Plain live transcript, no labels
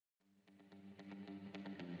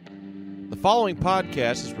following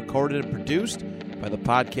podcast is recorded and produced by the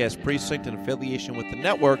Podcast Precinct in affiliation with the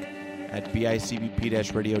network at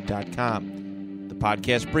bicbp-radio.com. The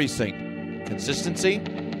Podcast Precinct. Consistency,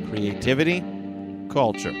 creativity,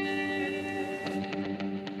 culture.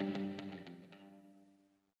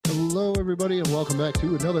 Hello, everybody, and welcome back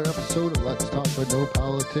to another episode of Let's Talk But No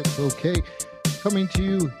Politics Okay. Coming to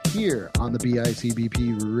you here on the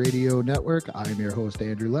BICBP Radio Network. I'm your host,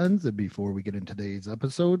 Andrew Lenz, and before we get into today's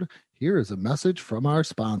episode, here is a message from our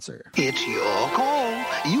sponsor. It's your call.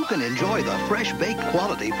 You can enjoy the fresh baked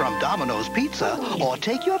quality from Domino's Pizza or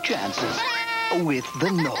take your chances with the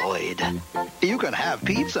Noid. You can have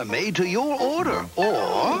pizza made to your order,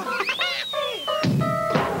 or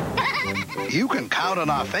you can count on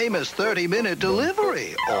our famous 30-minute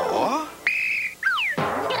delivery, or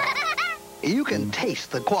you can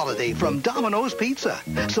taste the quality from Domino's Pizza,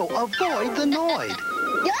 so avoid the Noid.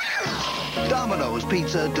 Domino's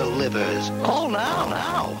Pizza delivers. Call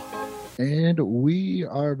now. And we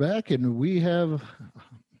are back, and we have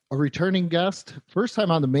a returning guest, first time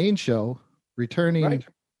on the main show, returning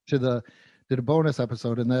to the bonus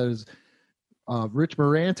episode, and that is Rich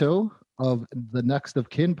Moranto of the Next of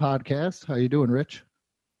Kin podcast. How you doing, Rich?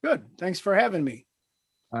 Good. Thanks for having me.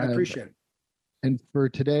 I appreciate it. And for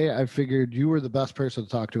today, I figured you were the best person to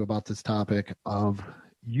talk to about this topic of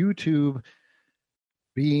YouTube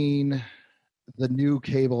being the new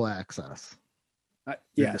cable access.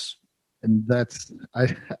 Yes. And that's, I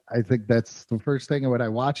think that's the first thing when I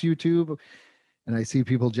watch YouTube and I see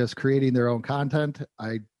people just creating their own content.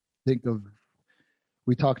 I think of,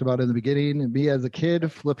 we talked about in the beginning, and me as a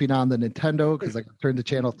kid flipping on the Nintendo because I turned to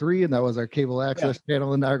channel 3 and that was our cable access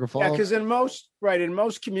channel in Niagara Falls. Yeah, because in most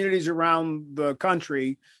communities around the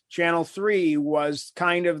country, channel 3 was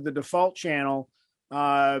kind of the default channel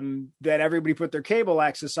that everybody put their cable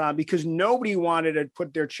access on because nobody wanted to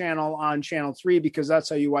put their channel on channel 3 because that's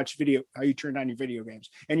how you watch video, how you turned on your video games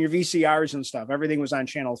and your VCRs and stuff. Everything was on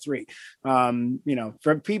channel 3. For the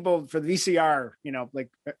VCR,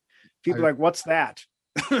 people are like, what's that?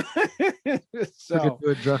 So to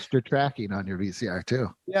adjust your tracking on your VCR too.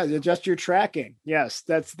 Yeah, adjust your tracking. Yes,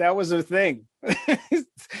 that was a thing.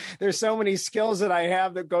 There's so many skills that I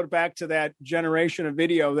have that go back to that generation of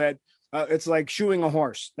video that it's like shoeing a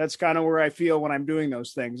horse. That's kind of where I feel when I'm doing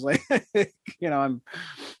those things. Like,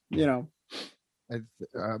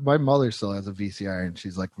 my mother still has a VCR and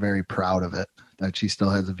she's like very proud of it that she still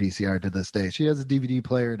has a VCR to this day. She has a DVD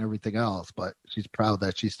player and everything else, but she's proud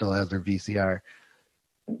that she still has her VCR.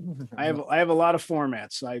 I have a lot of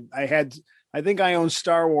formats. I think I own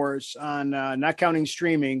Star Wars on not counting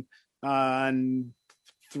streaming on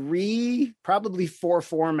 3, probably 4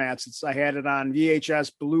 formats. I had it on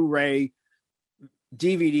VHS, Blu-ray,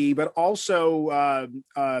 DVD, but also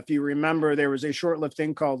if you remember, there was a short-lived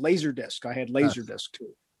thing called Laserdisc. I had Laserdisc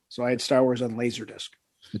too, so I had Star Wars on Laserdisc.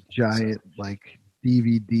 The giant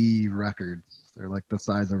DVD records. They're like the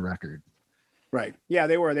size of records. Right. Yeah,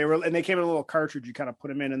 they were, and they came in a little cartridge. You kind of put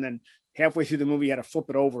them in, and then halfway through the movie, you had to flip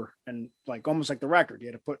it over, and almost like the record, you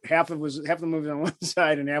had to put half the movie on one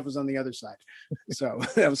side and half was on the other side. So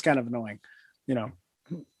that was kind of annoying,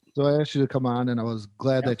 So I asked you to come on, and I was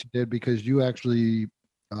glad that you did because you actually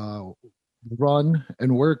run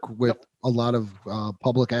and work with a lot of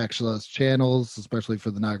public access channels, especially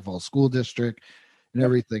for the Niagara Falls School District and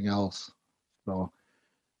everything else. So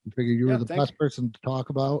I figured you were the best person to talk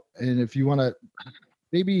about. And if you want to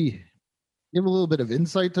maybe give a little bit of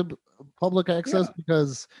insight to public access,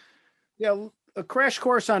 because... Yeah, a crash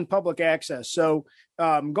course on public access. So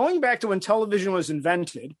going back to when television was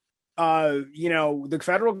invented, the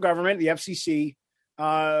federal government, the FCC,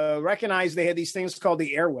 recognized they had these things called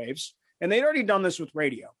the airwaves, and they'd already done this with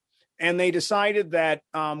radio. And they decided that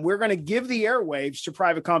we're going to give the airwaves to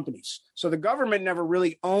private companies. So the government never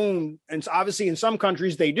really owned, and obviously in some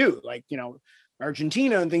countries they do,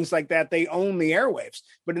 Argentina and things like that, they own the airwaves.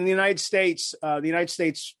 But in the United States,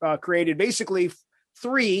 created basically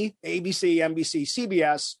 3, ABC, NBC,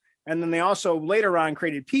 CBS, and then they also later on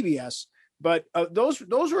created PBS. But those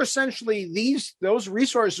were essentially those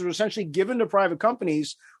resources were essentially given to private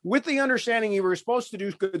companies with the understanding you were supposed to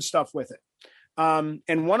do good stuff with it.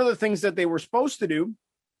 And one of the things that they were supposed to do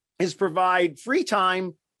is provide free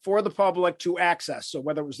time for the public to access. So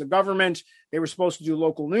whether it was the government, they were supposed to do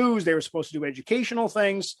local news, they were supposed to do educational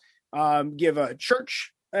things, give a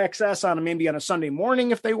church access maybe on a Sunday morning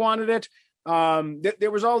if they wanted it. There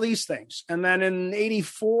was all these things. And then in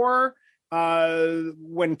 1984,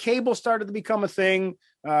 when cable started to become a thing,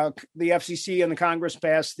 the FCC and the Congress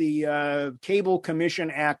passed the Cable Commission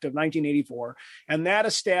Act of 1984, and that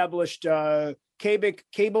established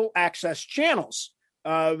cable access channels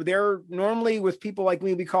They're normally, with people like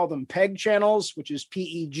me, we call them PEG channels, which is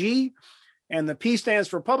PEG. And the P stands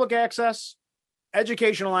for public access,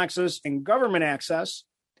 educational access, and government access.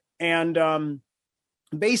 And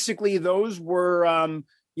basically those were,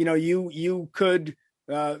 you could,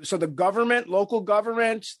 so the government, local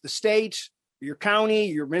government, the state, your county,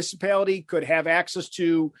 your municipality could have access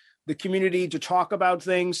to the community to talk about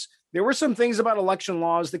things. There were some things about election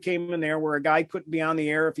laws that came in there where a guy couldn't be on the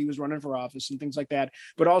air if he was running for office and things like that.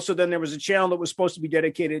 But also then there was a channel that was supposed to be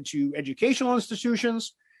dedicated to educational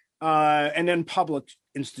institutions and then public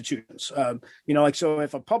institutions. So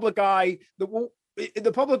if a public guy,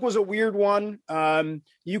 the public was a weird one.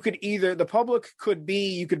 You could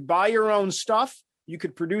buy your own stuff. You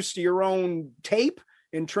could produce your own tape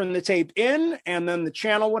and turn the tape in, and then the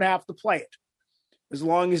channel would have to play it, as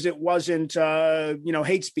long as it wasn't,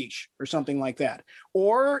 hate speech or something like that.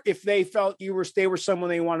 Or if they felt they were someone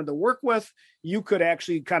they wanted to work with, you could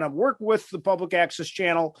actually kind of work with the public access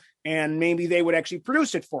channel, and maybe they would actually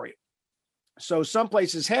produce it for you. So some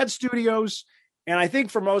places had studios, and I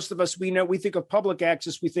think for most of us, we think of public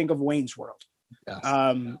access, we think of Wayne's World. Yes.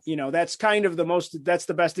 That's kind of that's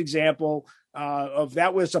the best example of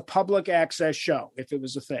that was a public access show, if it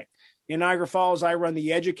was a thing. In Niagara Falls, I run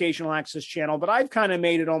the educational access channel, but I've kind of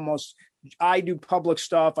made it I do public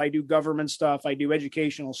stuff, I do government stuff, I do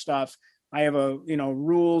educational stuff. I have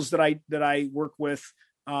rules that I work with.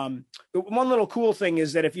 The one little cool thing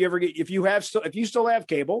is that if you still have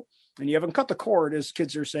cable and you haven't cut the cord, as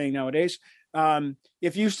kids are saying nowadays,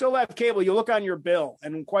 if you still have cable, you look on your bill,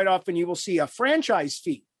 and quite often you will see a franchise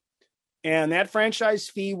fee, and that franchise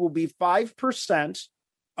fee will be 5%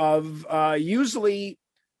 of usually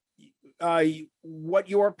what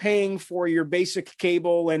you're paying for your basic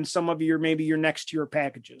cable and some of maybe your next tier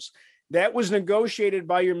packages. That was negotiated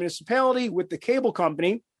by your municipality with the cable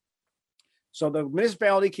company. So the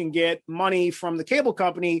municipality can get money from the cable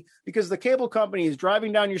company because the cable company is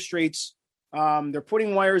driving down your streets. They're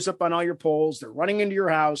putting wires up on all your poles. They're running into your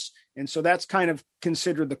house. And so that's kind of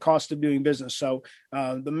considered the cost of doing business. So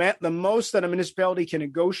the most that a municipality can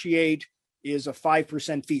negotiate is a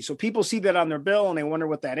 5% fee. So people see that on their bill and they wonder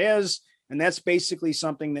what that is. And that's basically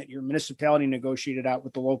something that your municipality negotiated out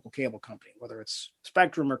with the local cable company, whether it's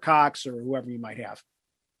Spectrum or Cox or whoever you might have.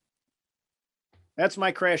 That's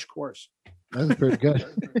my crash course. That's pretty good.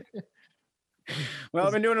 Well,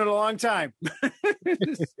 I've been doing it a long time.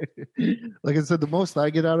 Like I said, the most I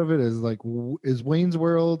get out of it is Wayne's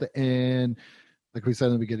World, and like we said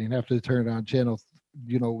in the beginning, have to turn it on channel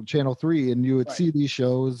 3, and you would see these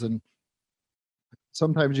shows, and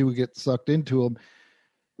sometimes you would get sucked into them.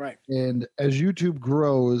 Right. And as YouTube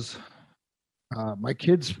grows, my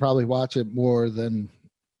kids probably watch it more than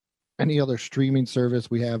any other streaming service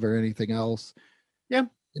we have or anything else. Yeah.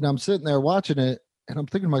 And I'm sitting there watching it, and I'm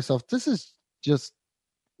thinking to myself, this is just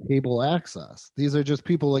cable access. These are just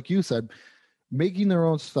people, like you said, making their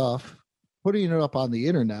own stuff, putting it up on the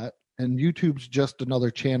internet, and YouTube's just another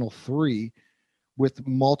channel 3 with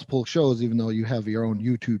multiple shows, even though you have your own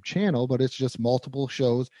YouTube channel, but it's just multiple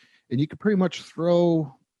shows, and you can pretty much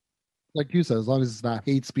throw, like you said, as long as it's not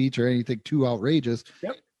hate speech or anything too outrageous,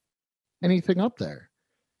 anything up there.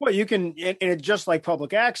 Well, you can, and just like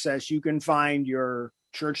public access, you can find your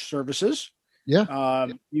church services. Yeah.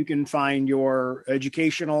 You can find your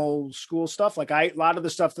educational school stuff. Like a lot of the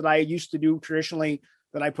stuff that I used to do traditionally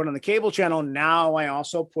that I put on the cable channel, now I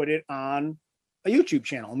also put it on a YouTube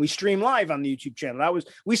channel, and we stream live on the YouTube channel.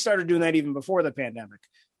 We started doing that even before the pandemic.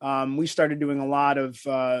 We started doing a lot of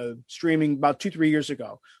streaming about 2-3 years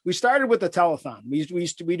ago. We started with the telethon. We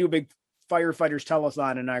do a big firefighters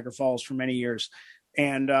telethon in Niagara Falls for many years.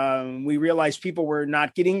 And we realized people weren't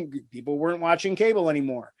watching cable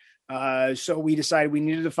anymore. So we decided we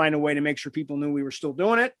needed to find a way to make sure people knew we were still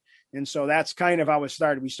doing it. And so that's kind of how it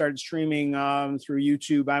started. We started streaming through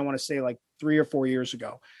YouTube, I want to say like 3 or 4 years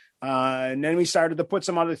ago. And then we started to put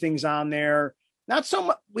some other things on there. Not so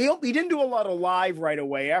much. We didn't do a lot of live right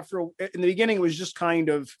away. In the beginning, it was just kind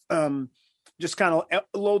of load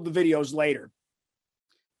the videos later.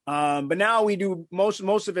 But now we do most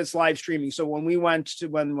of it's live streaming. So when we went to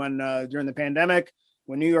during the pandemic,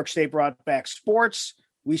 when New York State brought back sports,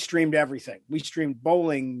 we streamed everything. We streamed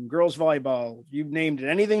bowling, girls volleyball, you named it.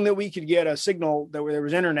 Anything that we could get a signal that there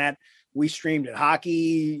was internet, we streamed it.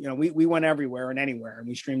 Hockey, we went everywhere and anywhere, and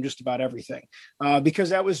we streamed just about everything. Because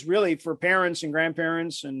that was really for parents and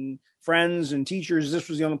grandparents and friends and teachers, this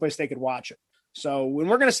was the only place they could watch it. So when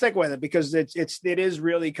we're going to stick with it, because it is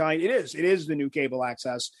the new cable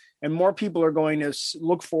access, and more people are going to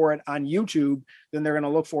look for it on YouTube than they're going to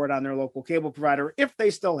look for it on their local cable provider if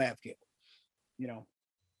they still have cable.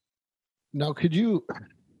 Now,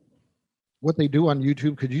 what they do on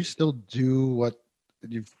YouTube, could you still do what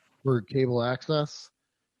you for cable access?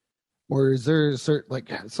 Or is there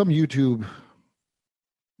like some YouTube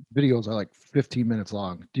videos are like 15 minutes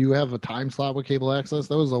long? Do you have a time slot with cable access?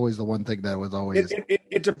 That was always the one thing that was always.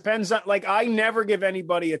 It depends on, like, I never give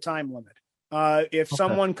anybody a time limit. If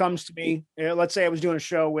someone comes to me, let's say I was doing a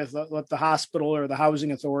show with the hospital or the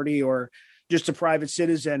housing authority or just a private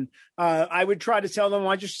citizen, I would try to tell them,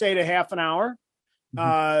 I just say to half an hour,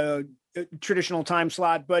 traditional time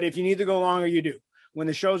slot. But if you need to go longer, you do. When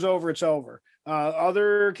the show's over, it's over.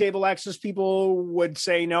 Other cable access people would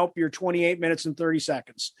say, nope, you're 28 minutes and 30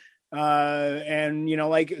 seconds. And,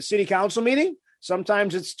 like a city council meeting,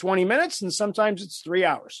 sometimes it's 20 minutes and sometimes it's 3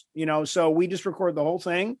 hours, so we just record the whole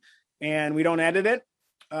thing and we don't edit it.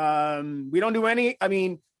 We don't do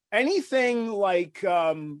anything like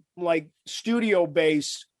studio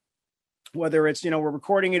based, whether it's, we're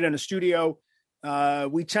recording it in a studio.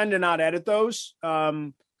 We tend to not edit those.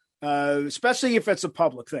 Especially if it's a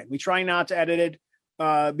public thing. We try not to edit it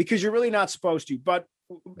because you're really not supposed to. But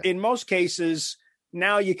in most cases,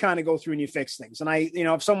 now you kind of go through and you fix things. And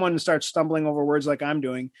if someone starts stumbling over words like I'm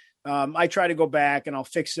doing, I try to go back and I'll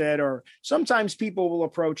fix it. Or sometimes people will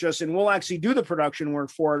approach us and we'll actually do the production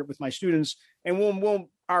work for it with my students. And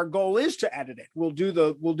our goal is to edit it. We'll do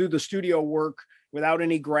the studio work without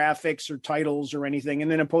any graphics or titles or anything.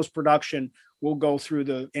 And then in post-production, we'll go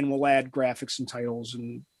through and we'll add graphics and titles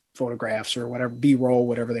and photographs or whatever, B-roll,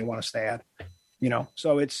 whatever they want us to add,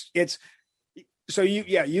 so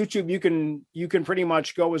YouTube, you can pretty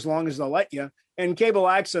much go as long as they'll let you. And cable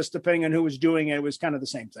access, depending on who was doing it, was kind of the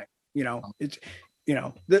same thing.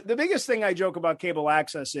 The biggest thing I joke about cable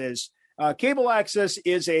access is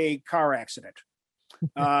a car accident.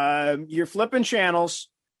 You're flipping channels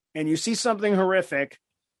and you see something horrific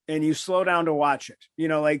and you slow down to watch it,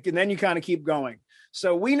 and then you kind of keep going.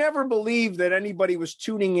 So we never believed that anybody was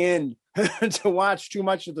tuning in to watch too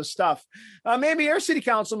much of the stuff. Maybe our city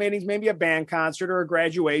council meetings, maybe a band concert or a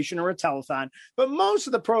graduation or a telethon. But most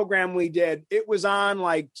of the program we did, it was on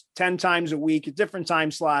like 10 times a week at different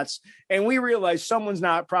time slots. And we realized someone's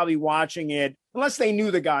not probably watching it unless they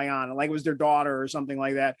knew the guy on it, like it was their daughter or something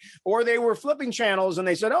like that. Or they were flipping channels and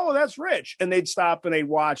they said, oh, that's Rich. And they'd stop and they'd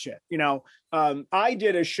watch it. I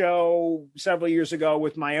did a show several years ago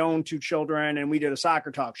with my own 2 children and we did a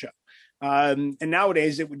soccer talk show. And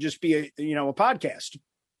nowadays it would just be a podcast.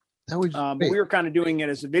 That was, but we were kind of doing it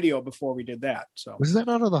as a video before we did that. So was that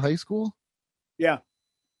out of the high school? Yeah.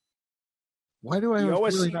 Why do I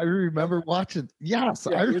remember watching? Yes,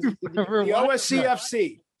 I remember the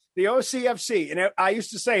OSCFC. The OCFC. And I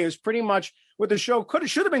used to say it was pretty much what the show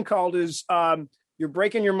should have been called is You're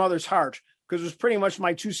Breaking Your Mother's Heart, because it was pretty much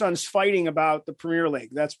my 2 sons fighting about the Premier League.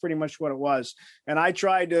 That's pretty much what it was. And I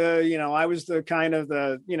tried to, I was the kind of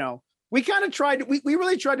we kind of tried, we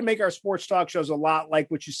really tried to make our sports talk shows a lot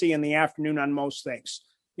like what you see in the afternoon on most things,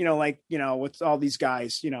 with all these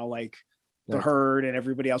guys, like the Herd and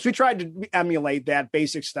everybody else. We tried to emulate that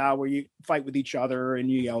basic style where you fight with each other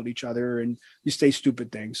and you yell at each other and you say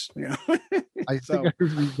stupid things. I think I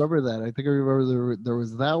remember that. I think I remember there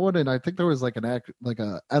was that one, and I think there was like a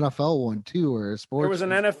NFL one too, or a sports. There was an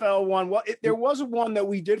NFL one. Well, there was one that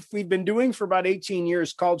we've been doing for about 18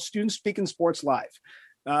 years called Students Speaking Sports Live.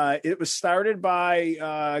 It was started by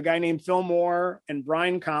a guy named Phil Moore and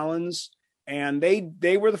Brian Collins, and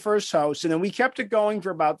they were the first hosts. And then we kept it going for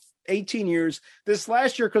about 18 years. This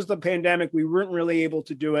last year, because of the pandemic, we weren't really able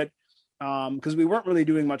to do it because we weren't really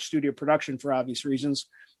doing much studio production for obvious reasons.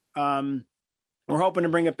 We're hoping to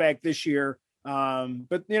bring it back this year.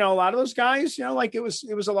 But, a lot of those guys, it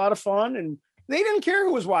was a lot of fun, and they didn't care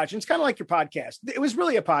who was watching. It's kind of like your podcast. It was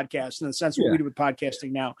really a podcast in the sense of what we do with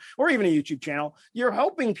podcasting now, or even a YouTube channel. You're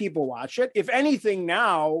hoping people watch it. If anything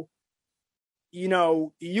now,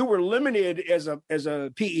 you were limited as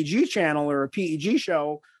a PEG channel or a PEG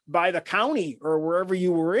show by the county or wherever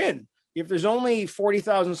you were in. If there's only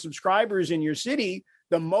 40,000 subscribers in your city,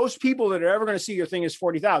 the most people that are ever going to see your thing is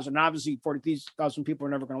 40,000. Obviously, 40,000 people are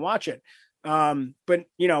never going to watch it. But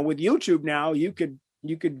with YouTube now, you could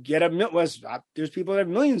get there's people that have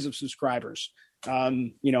millions of subscribers,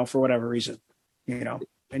 for whatever reason,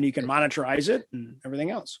 and you can monetize it and everything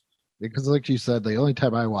else. Because like you said, the only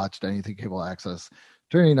time I watched anything cable access,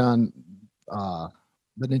 turning on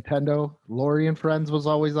the Nintendo, Lori and Friends was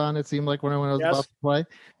always on. It seemed like when I was about to play.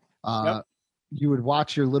 You would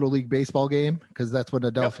watch your Little League baseball game because that's when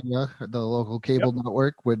Adelphia, the local cable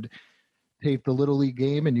network, would tape the Little League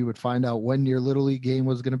game, and you would find out when your Little League game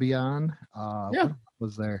was going to be on. What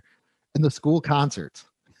was there? And the school concerts.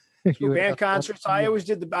 For band concerts,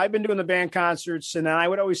 I've been doing the band concerts, and then I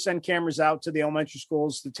would always send cameras out to the elementary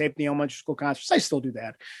schools to tape the elementary school concerts. I still do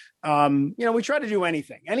that. We try to do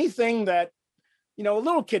anything that, a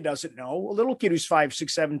little kid doesn't know. A little kid who's 5,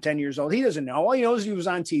 6, 7, 10 years old, he doesn't know. All he knows is he was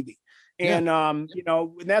on TV. And, and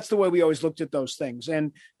that's the way we always looked at those things.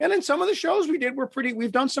 And in some of the shows we did,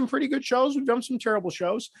 we've done some pretty good shows. We've done some terrible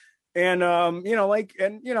shows. And,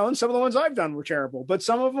 and some of the ones I've done were terrible, but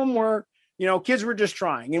some of them were, kids were just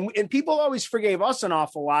trying. And people always forgave us an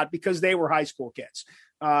awful lot because they were high school kids.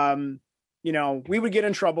 We would get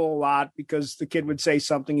in trouble a lot because the kid would say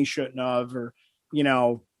something he shouldn't have, or,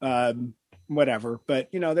 whatever. But,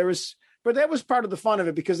 but that was part of the fun of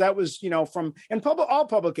it, because that was, all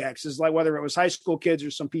public access, like whether it was high school kids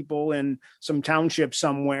or some people in some township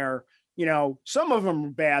somewhere, some of them were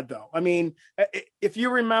bad though. I mean, if you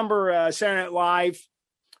remember Saturday Night Live,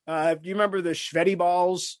 do you remember the Shveddy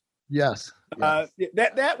Balls? Yes.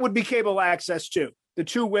 That would be cable access too. The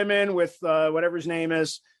two women with whatever his name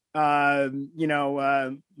is,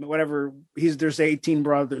 whatever there's 18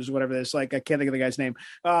 brothers, whatever this, like, I can't think of the guy's name.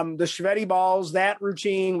 The Shveddy Balls, that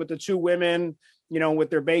routine with the two women, with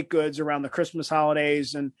their baked goods around the Christmas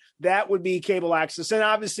holidays, and that would be cable access. And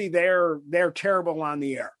obviously they're terrible on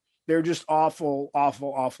the air. They're just awful,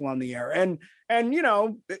 awful, awful on the air. And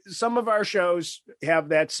some of our shows have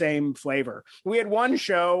that same flavor. We had one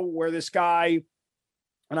show where this guy,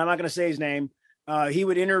 and I'm not going to say his name, he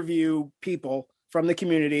would interview people from the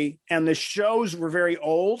community, and the shows were very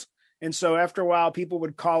old. And so after a while, people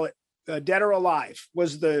would call it Dead or Alive. Were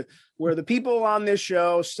the people on this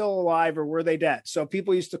show still alive, or were they dead? So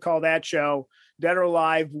people used to call that show Dead or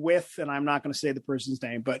Alive with, and I'm not going to say the person's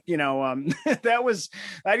name, but that was,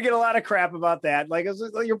 I'd get a lot of crap about that. Like,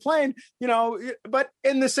 you're playing, but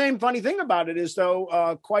and the same funny thing about it is,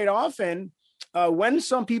 though, quite often when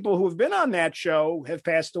some people who have been on that show have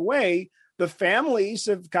passed away, the families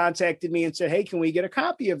have contacted me and said, hey, can we get a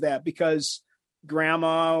copy of that? Because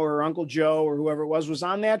Grandma or Uncle Joe or whoever it was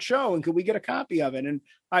on that show, and could we get a copy of it? And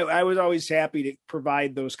I was always happy to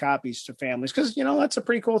provide those copies to families, because, that's a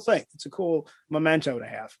pretty cool thing. It's a cool memento to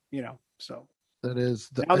have, so. That is.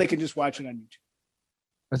 Now they can just watch it on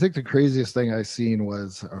YouTube. I think the craziest thing I seen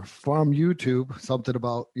was from YouTube, something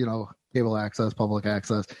about, cable access, public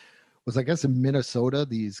access, was, I guess, in Minnesota,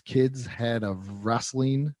 these kids had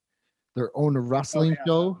their own wrestling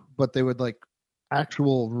show, but they would like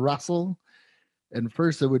actual wrestle. And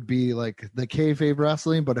first it would be like the kayfabe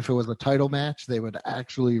wrestling, but if it was a title match, they would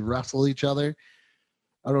actually wrestle each other.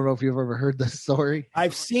 I don't know if you've ever heard this story.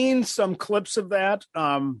 I've seen some clips of that.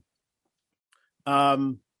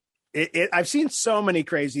 I've seen so many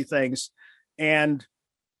crazy things, and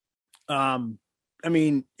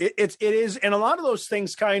it is, and a lot of those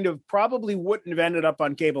things kind of probably wouldn't have ended up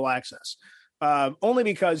on cable access, only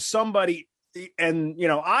because somebody, and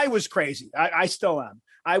I was crazy. I still am.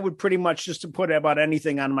 I would pretty much just put about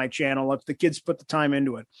anything on my channel if the kids put the time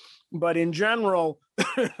into it. But in general,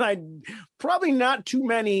 I probably not too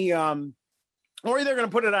many, or they're going to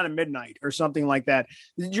put it on at midnight or something like that.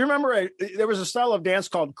 Do you remember there was a style of dance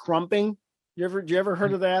called crumping? You ever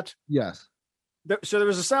heard of that? Yes. So there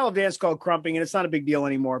was a style of dance called crumping, and it's not a big deal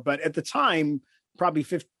anymore. But at the time, probably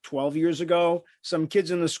 12 years ago, some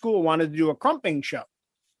kids in the school wanted to do a crumping show.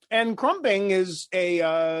 And crumping is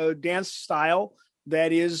a dance style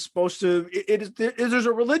that is supposed to, there's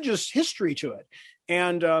a religious history to it.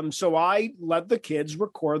 And so I let the kids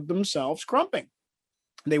record themselves crumping.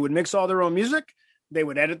 They would mix all their own music. They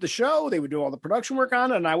would edit the show. They would do all the production work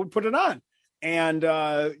on it, and I would put it on. And,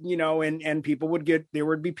 and people there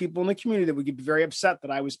would be people in the community that would get very upset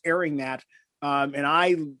that I was airing that. And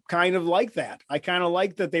I kind of like that. I kind of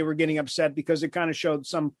like that they were getting upset, because it kind of showed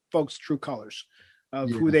some folks' true colors of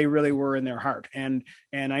who they really were in their heart. And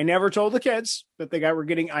I never told the kids that were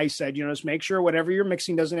getting, I said, just make sure whatever you're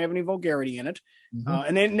mixing doesn't have any vulgarity in it. Mm-hmm.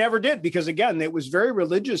 And they never did, because again, it was very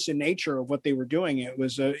religious in nature of what they were doing. It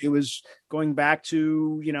was going back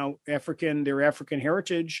to, their African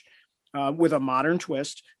heritage, with a modern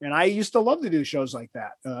twist. And I used to love to do shows like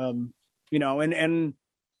that. And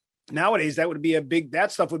nowadays that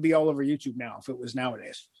stuff would be all over YouTube now if it was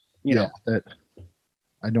nowadays, that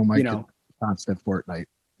I know my constant Fortnite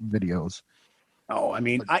videos. Oh, I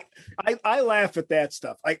mean, I laugh at that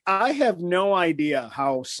stuff. I have no idea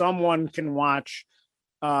how someone can watch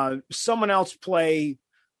someone else play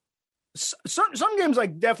some games. I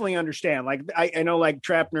definitely understand. Like I know, like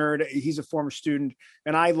Trap Nerd, he's a former student,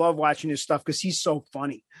 and I love watching his stuff because he's so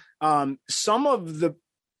funny. Some of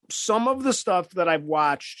the stuff that I've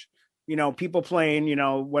watched, people playing,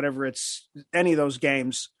 whatever, it's any of those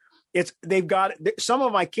games, they've got some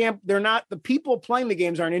of my camp. They're not, the people playing the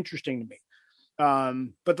games aren't interesting to me.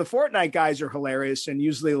 But the Fortnite guys are hilarious, and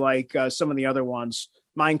usually like some of the other ones,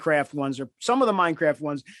 Minecraft ones, or some of the Minecraft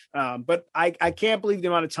ones. But I can't believe the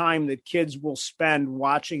amount of time that kids will spend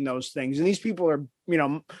watching those things. And these people are,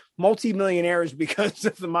 multimillionaires because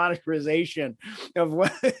of the monetization of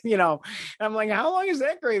what, I'm like, how long is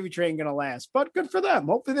that gravy train going to last? But good for them.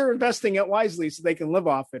 Hopefully they're investing it wisely so they can live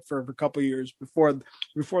off it for a couple of years before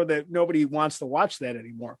that nobody wants to watch that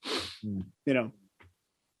anymore.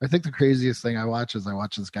 I think the craziest thing I watch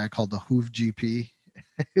this guy called the Hoof GP.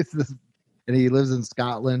 And he lives in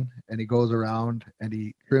Scotland, and he goes around and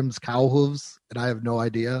he trims cow hooves, and I have no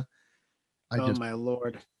idea. My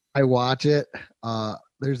Lord. I watch it.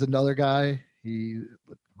 There's another guy, he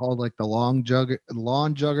called like the lawn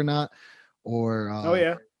juggernaut,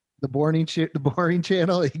 or the boring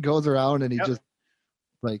channel. He goes around and he just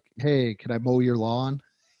like, hey, can I mow your lawn?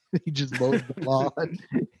 He just mows the lawn,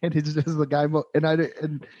 and it's just the guy.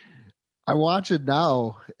 And I watch it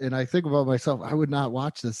now, and I think about myself. I would not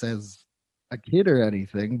watch this as a kid or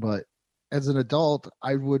anything, but as an adult,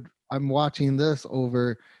 I'm watching this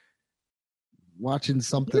over watching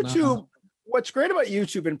something. YouTube. What's great about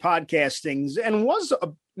YouTube and podcasting, and was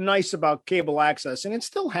nice about cable access, and it's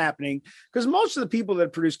still happening, because most of the people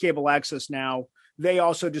that produce cable access now, they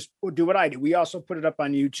also just do what I do. We also put it up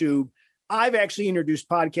on YouTube. I've actually introduced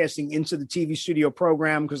podcasting into the TV studio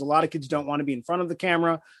program because a lot of kids don't want to be in front of the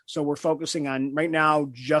camera. So we're focusing on right now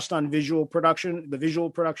just on visual production, the visual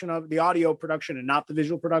production of the audio production and not the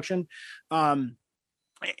visual production. And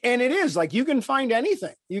it is like, you can find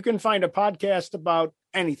anything. You can find a podcast about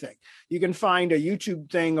anything. You can find a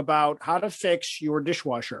YouTube thing about how to fix your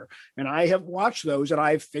dishwasher. And I have watched those, and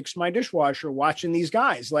I've fixed my dishwasher watching these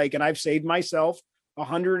guys, and I've saved myself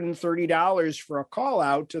 $130 for a call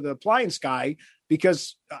out to the appliance guy,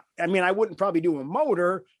 because I wouldn't probably do a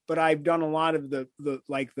motor, but I've done a lot of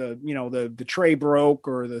the tray broke,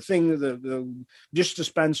 or the thing, the dish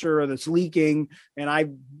dispenser that's leaking.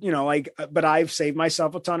 And but I've saved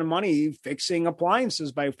myself a ton of money fixing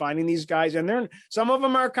appliances by finding these guys. And some of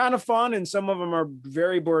them are kind of fun, and some of them are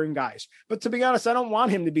very boring guys. But to be honest, I don't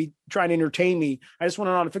want him to be trying to entertain me. I just want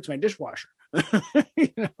to know how to fix my dishwasher.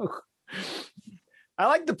 I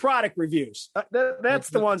like the product reviews. That's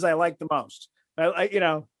the ones I like the most.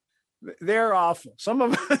 They're awful. Some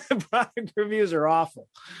of the product reviews are awful.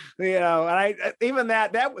 And even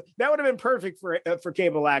that would have been perfect for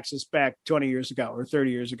cable access back 20 years ago or 30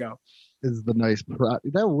 years ago. Is the nice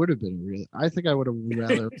product that would have been real. I think I would have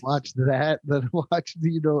rather watched that than watched.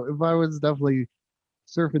 If I was definitely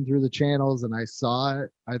surfing through the channels and I saw it,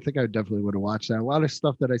 I think I definitely would have watched that. A lot of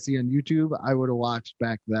stuff that I see on YouTube, I would have watched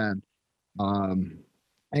back then.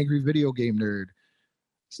 Angry Video Game Nerd,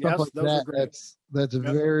 stuff like that. That's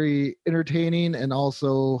very entertaining, and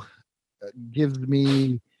also gives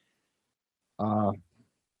me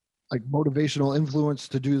like motivational influence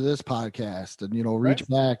to do this podcast, and reach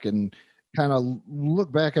back and kind of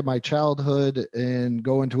look back at my childhood and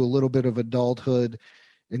go into a little bit of adulthood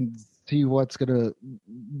and see what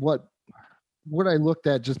I looked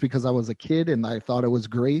at just because I was a kid and I thought it was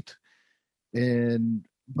great,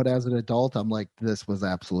 but as an adult, I'm like, this was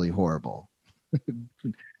absolutely horrible.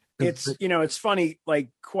 It's funny, like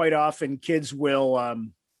quite often kids will,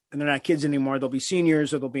 and they're not kids anymore. They'll be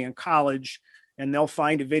seniors or they'll be in college, and they'll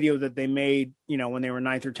find a video that they made, when they were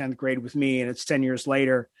 9th or 10th grade with me, and it's 10 years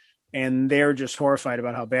later, and they're just horrified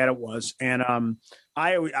about how bad it was. And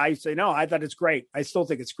I say, no, I thought it's great. I still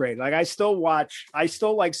think it's great. Like I still like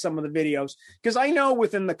some of the videos, because I know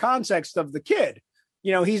within the context of the kid,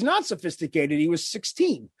 he's not sophisticated. He was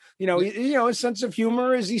 16. His sense of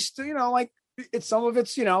humor is he's still, it's some of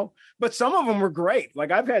it's, but some of them were great.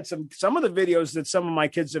 Like I've had some of the videos that some of my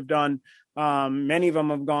kids have done. Many of them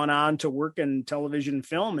have gone on to work in television and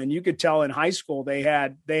film, and you could tell in high school they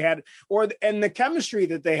had, and the chemistry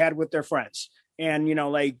that they had with their friends, and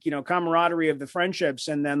camaraderie of the friendships,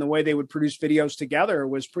 and then the way they would produce videos together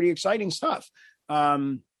was pretty exciting stuff.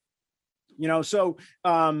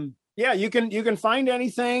 Yeah, you can find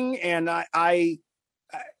anything, and and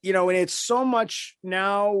it's so much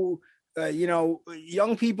now.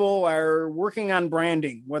 Young people are working on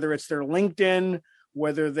branding, whether it's their LinkedIn,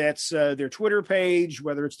 whether that's their Twitter page,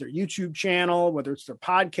 whether it's their YouTube channel, whether it's their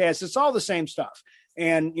podcast. It's all the same stuff.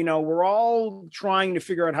 And, we're all trying to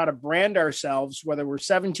figure out how to brand ourselves, whether we're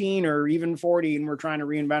 17 or even 40, and we're trying to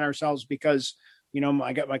reinvent ourselves because,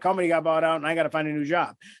 my company got bought out and I got to find a new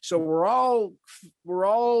job. So we're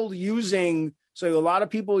all using. So a lot of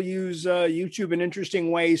people use YouTube in interesting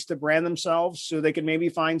ways to brand themselves so they can maybe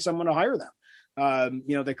find someone to hire them.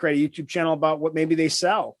 they create a YouTube channel about what maybe they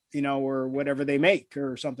sell, or whatever they make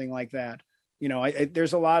or something like that.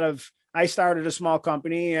 There's a lot of, I started a small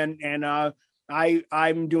company and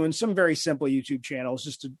I'm doing some very simple YouTube channels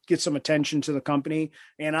just to get some attention to the company.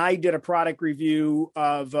 And I did a product review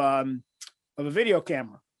of a video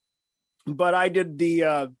camera, but I did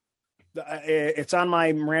it's on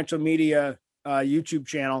my Rancho Media YouTube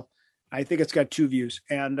channel. I think it's got 2 views.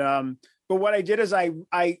 And, but what I did is I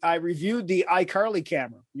reviewed the iCarly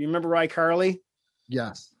camera. You remember iCarly?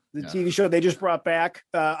 Yes. The TV show they just brought back.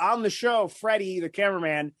 On the show, Freddie, the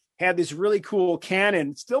cameraman, had this really cool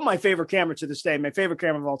Canon, still my favorite camera to this day, my favorite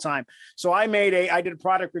camera of all time. So I did a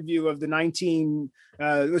product review of the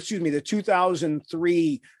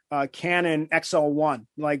 2003 Canon XL1,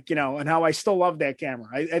 and how I still love that camera.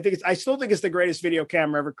 I still think it's the greatest video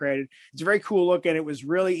camera ever created. It's very cool looking. It was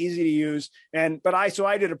really easy to use. So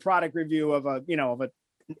I did a product review of a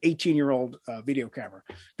 18-year-old video camera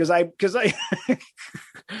because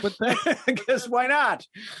why not?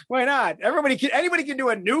 Anybody can do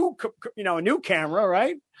a new camera,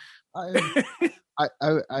 right?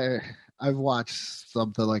 I've watched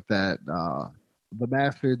something like that.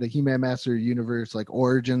 The He-Man Master Universe, like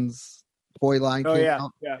Origins toy line. Oh yeah.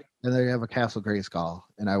 And they have a Castle Grayskull,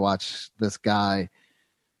 and I watched this guy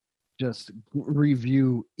just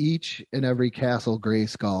review each and every Castle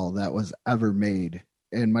Grayskull that was ever made.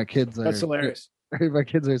 And my kids that's hilarious. My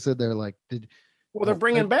kids are sitting there like, they're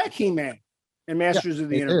bringing back He-Man and Masters of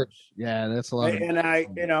the Universe. Yeah, that's a lot. And I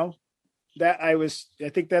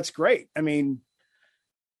think that's great. I mean,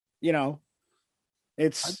 it's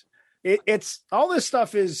all this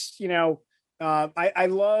stuff is, I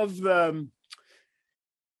love the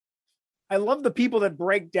people that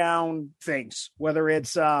break down things, whether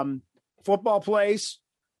it's football plays.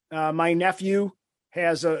 My nephew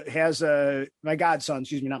has my godson,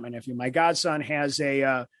 excuse me, not my nephew. My godson has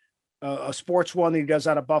a sports one that he does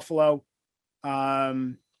out of Buffalo.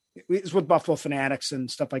 It's with Buffalo Fanatics and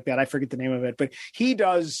stuff like that. I forget the name of it, but he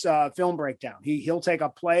does film breakdown. He'll take a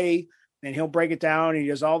play and he'll break it down. He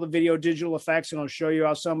does all the video digital effects and he'll show you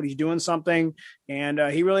how somebody's doing something. And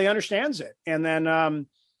he really understands it. And then,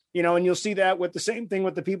 and you'll see that with the same thing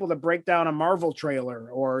with the people that break down a Marvel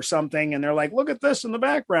trailer or something. And they're like, look at this in the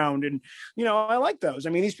background. And, I like those. I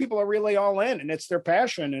mean, these people are really all in and it's their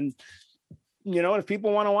passion. And, if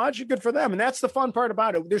people want to watch it, good for them. And that's the fun part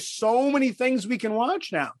about it. There's so many things we can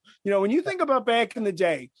watch now. When you think about back in the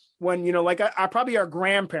day, when, probably our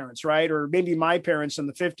grandparents, right? Or maybe my parents in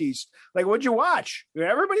the 50s, like, what'd you watch?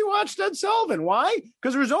 Everybody watched Ed Sullivan. Why?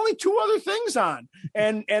 Because there was only 2 other things on.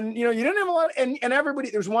 And you didn't have a lot. And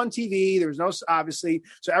everybody, there's one TV, there was no, obviously.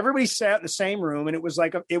 So everybody sat in the same room and it was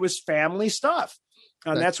it was family stuff.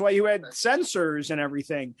 And that's why you had censors and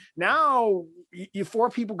everything. Now, 4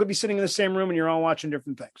 people could be sitting in the same room and you're all watching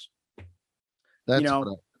different things. That's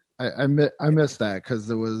I miss that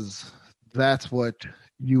because that's what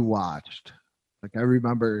you watched. Like I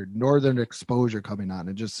remember Northern Exposure coming on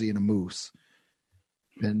and just seeing a moose.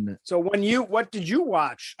 And so what did you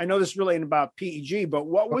watch? I know this really ain't about PEG, but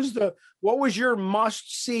what was your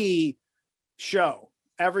must see show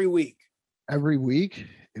every week? Every week?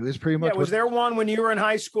 It was pretty much. Yeah, was there one when you were in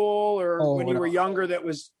high school or when you were younger that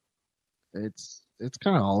was? It's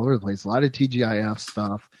kind of all over the place. A lot of TGIF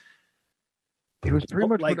stuff. It was pretty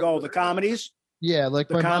much the comedies. Yeah, like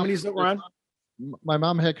the comedies that were on. My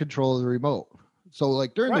mom had control of the remote, so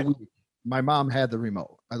like during the week, my mom had the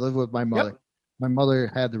remote. I lived with my mother. Yep. My mother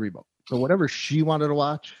had the remote, so whatever she wanted to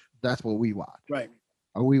watch, that's what we watched. Right.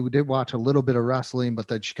 We did watch a little bit of wrestling, but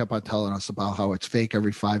then she kept on telling us about how it's fake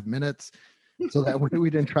every 5 minutes. So that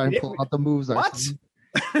we didn't try and pull out the moves. What?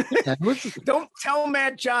 Don't tell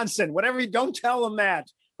Matt Johnson. Don't tell him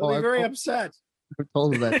that. He'll be very upset. I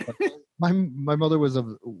told him that. My mother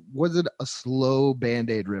wasn't a slow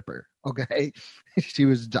Band-Aid ripper. Okay. She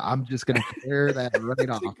was, I'm just going to tear that right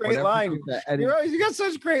off. Great line. You got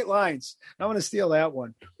such great lines. I want to steal that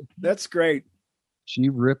one. That's great. She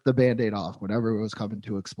ripped the Band-Aid off whenever it was coming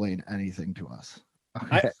to explain anything to us.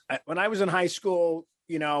 Okay. When I was in high school,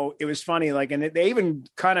 it was funny, and they even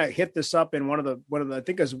kind of hit this up in one of the, I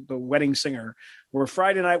think it was The Wedding Singer, where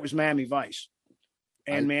Friday night was Miami Vice.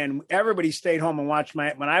 And man, everybody stayed home and watched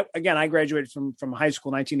I graduated from high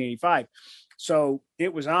school in 1985. So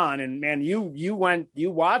it was on, and man, we all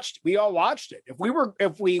watched it. If we were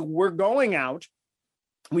going out,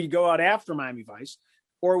 we'd go out after Miami Vice,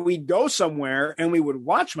 or we'd go somewhere and we would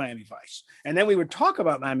watch Miami Vice. And then we would talk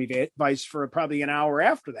about Miami Vice for probably an hour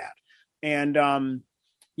after that. And,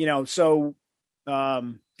 there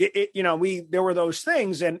were those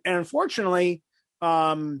things. And unfortunately,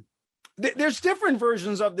 there's different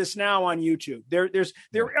versions of this now on YouTube. There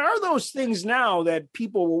are those things now that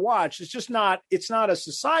people will watch. It's not a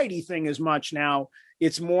society thing as much now.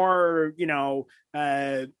 It's more,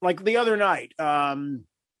 like the other night,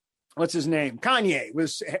 what's his name? Kanye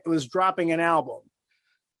was dropping an album,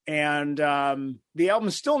 and the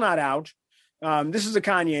album's still not out. This is a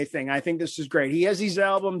Kanye thing. I think this is great. He has these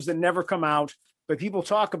albums that never come out, but people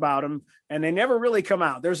talk about them and they never really come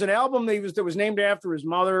out. There's an album that was named after his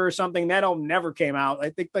mother or something. That album never came out. I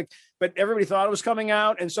think but everybody thought it was coming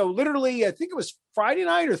out. And so literally, I think it was Friday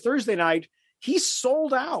night or Thursday night, he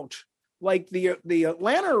sold out like the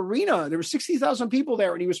Atlanta arena. There were 60,000 people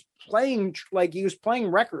there, and he was playing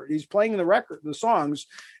the songs.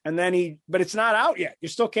 And then but it's not out yet. You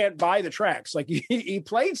still can't buy the tracks. Like he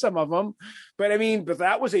played some of them, but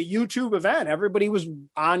that was a YouTube event. Everybody was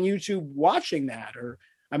on YouTube watching that, or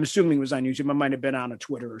I'm assuming it was on YouTube. It might've been on a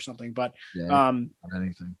Twitter or something, but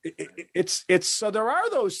anything. It's so there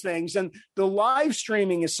are those things. And the live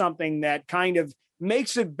streaming is something that kind of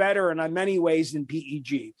makes it better in many ways than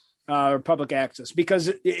PEG. Or public access, because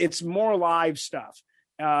it's more live stuff,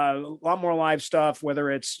 a lot more live stuff, whether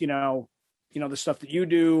it's, the stuff that you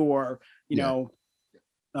do or, and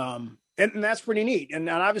that's pretty neat. And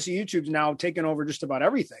obviously YouTube's now taken over just about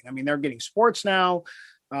everything. I mean, they're getting sports now.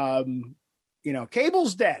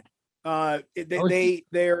 Cable's dead. They're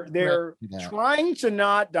trying to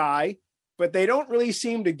not die, but they don't really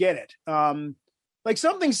seem to get it. Like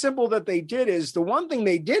something simple that they did is the one thing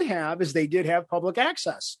they did have public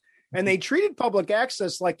access. And they treated public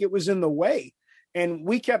access like it was in the way. And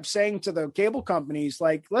we kept saying to the cable companies,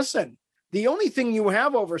 like, listen, the only thing you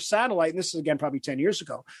have over satellite, and this is again probably 10 years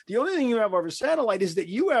ago, the only thing you have over satellite is that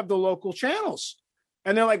you have the local channels.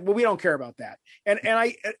 And they're like, well, we don't care about that. And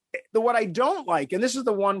what I don't like, and this is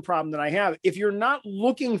the one problem that I have, if you're not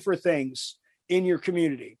looking for things in your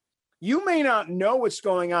community, you may not know what's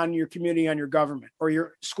going on in your community, on your government or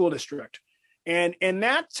your school district. And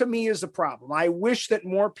that to me is the problem. I wish that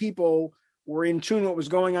more people were in tune with what was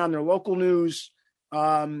going on in their local news,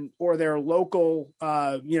 or their local,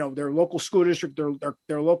 their local school district,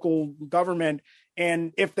 their local government.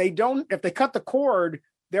 And if they cut the cord,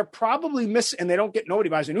 they're probably missing, and nobody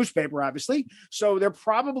buys a newspaper, obviously. So they're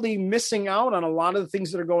probably missing out on a lot of the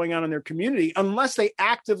things that are going on in their community unless they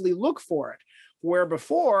actively look for it. Where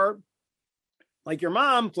before, like your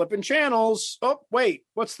mom flipping channels. Oh, wait,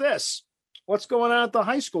 what's this? What's going on at the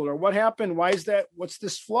high school, or what happened? Why is that? What's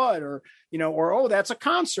this flood? Or, oh, that's a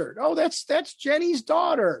concert. Oh, that's Jenny's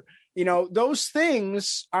daughter. Those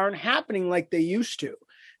things aren't happening like they used to.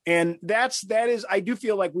 And that is, I do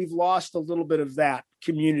feel like we've lost a little bit of that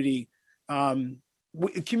community. Cable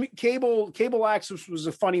access was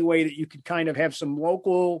a funny way that you could kind of have some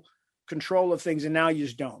local control of things. And now you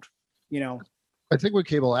just don't, I think with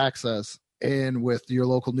cable access, and with your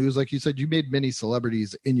local news, like you said, you made many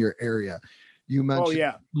celebrities in your area. You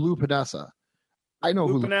mentioned Lou Panessa. I know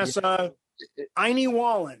Lou Panessa. Iny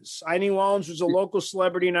Wallens. Iny Wallens was a local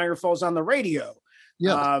celebrity in Niagara Falls on the radio.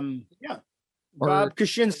 Yeah. Bob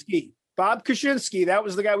Kaczynski. That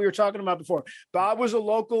was the guy we were talking about before. Bob was a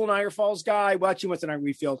local Niagara Falls guy. Well, he went to Niagara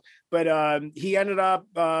Wheatfield, but he ended up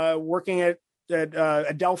working at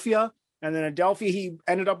Adelphia. And then Adelphia, he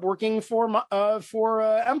ended up working for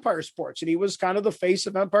Empire Sports, and he was kind of the face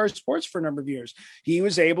of Empire Sports for a number of years. He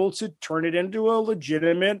was able to turn it into a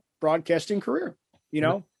legitimate broadcasting career,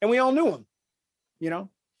 and we all knew him,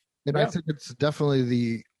 And I think it's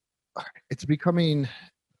definitely it's becoming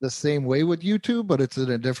the same way with YouTube, but it's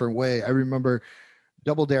in a different way. I remember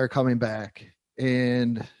Double Dare coming back,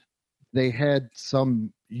 and they had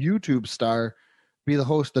some YouTube star be the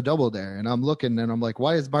host of Double Dare, and I'm looking and I'm like,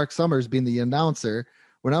 why is Mark Summers being the announcer?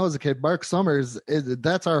 When I was a kid, Mark Summers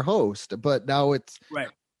that's our host, but now it's right.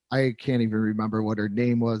 I can't even remember what her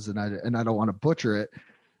name was, and I don't want to butcher it,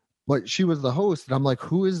 but she was the host, and I'm like,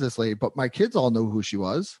 who is this lady? But my kids all know who she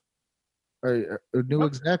was, or knew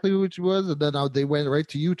exactly who she was, and then they went right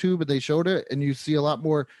to YouTube and they showed it, and you see a lot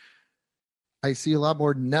more. I see a lot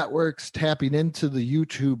more networks tapping into the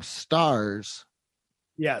YouTube stars.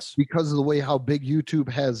 Yes. Because of the way how big YouTube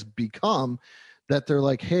has become, that they're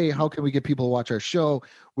like, hey, how can we get people to watch our show?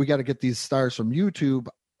 We got to get these stars from YouTube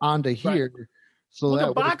onto here. Right. So look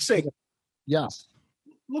at boxing. Yes.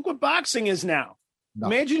 Look what boxing is now. No.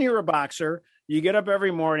 Imagine you're a boxer. You get up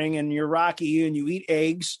every morning and you're Rocky and you eat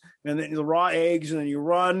eggs, and then the raw eggs, and then you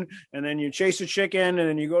run, and then you chase a chicken, and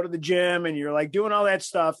then you go to the gym, and you're like doing all that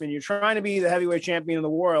stuff, and you're trying to be the heavyweight champion of the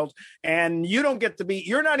world, and you don't get to be,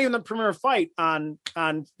 you're not even the premier fight on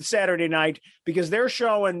Saturday night because they're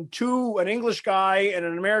showing an English guy and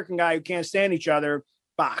an American guy who can't stand each other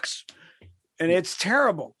box. And it's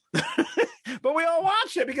terrible. But we all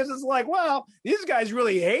watch it because it's like, well, these guys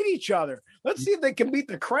really hate each other. Let's see if they can beat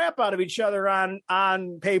the crap out of each other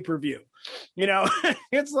on pay-per-view.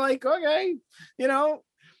 It's like, okay,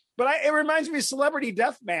 but it reminds me of Celebrity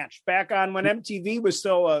Deathmatch back on when MTV was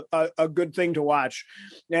still a good thing to watch.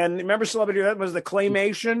 And remember Celebrity Deathmatch was the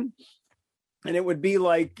claymation? And it would be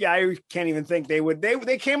like, I can't even think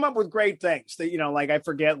they came up with great things that, I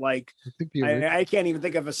forget, I can't even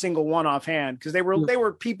think of a single one offhand because they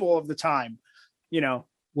were people of the time,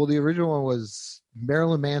 Well, the original one was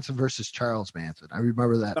Marilyn Manson versus Charles Manson. I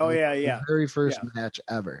remember that. Oh, yeah. The very first match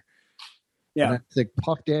ever. Yeah. And I think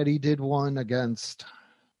Puff Daddy did one against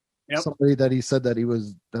somebody that he said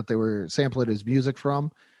that they were sampling his music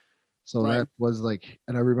from. So that was like,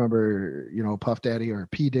 and I remember, Puff Daddy or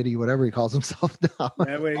P Diddy, whatever he calls himself now.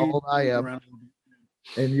 How old I am.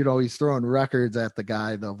 And, he's throwing records at the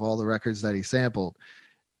guy of all the records that he sampled.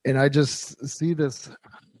 And I just see this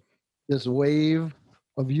wave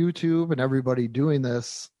of YouTube and everybody doing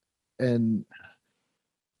this and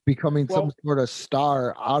becoming some sort of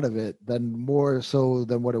star out of it, than more so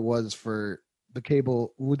than what it was for the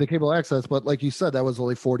cable access. But like you said, that was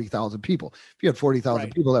only 40,000 people. If you had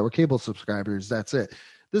 40,000 people that were cable subscribers, that's it.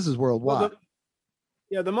 This is worldwide.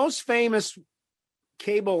 The most famous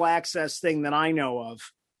cable access thing that I know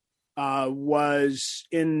of was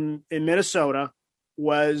in Minnesota,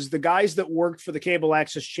 was the guys that worked for the cable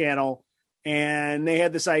access channel. And they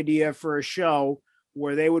had this idea for a show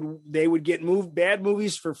where they would get bad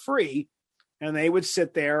movies for free, and they would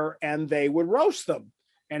sit there and they would roast them.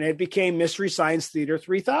 And it became Mystery Science Theater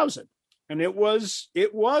 3000. And it was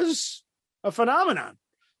a phenomenon.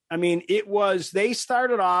 I mean, they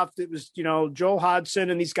started off, it was, Joel Hodgson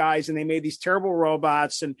and these guys, and they made these terrible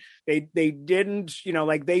robots, and they didn't,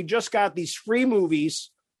 they just got these free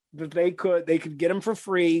movies that they could get them for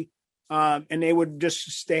free. And they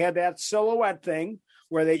had that silhouette thing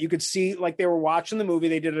where you could see like they were watching the movie.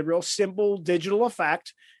 They did a real simple digital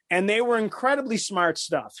effect, and they were incredibly smart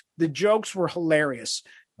stuff. The jokes were hilarious.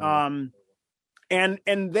 And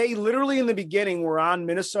they literally in the beginning were on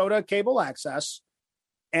Minnesota cable access,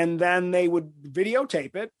 and then they would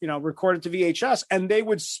videotape it, record it to VHS, and they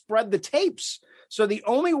would spread the tapes. So the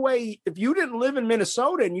only way, if you didn't live in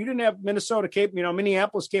Minnesota and you didn't have Minnesota cable,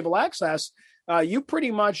 Minneapolis cable access, you pretty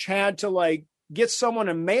much had to get someone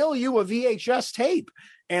to mail you a VHS tape.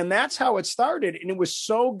 And that's how it started. And it was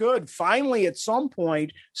so good. Finally, at some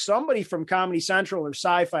point, somebody from Comedy Central or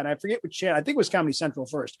Sci-Fi, and I forget which channel, I think it was Comedy Central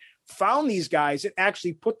first, found these guys and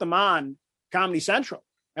actually put them on Comedy Central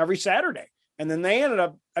every Saturday. And then they ended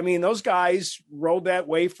up, those guys rode that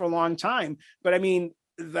wave for a long time. But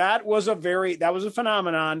that was a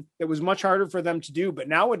phenomenon that was much harder for them to do. But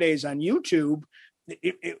nowadays on YouTube,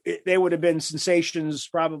 they would have been sensations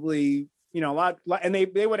probably, a lot, and they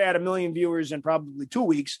would add 1 million viewers in probably 2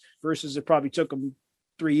 weeks versus it probably took them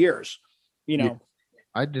 3 years, Yeah.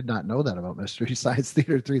 I did not know that about Mystery Science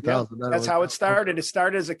Theater 3000. Yeah, that's how it started. It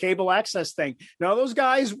started as a cable access thing. Now, those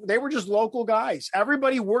guys, they were just local guys.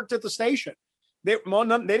 Everybody worked at the station. They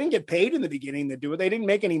didn't get paid in the beginning to do it. They didn't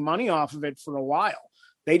make any money off of it for a while.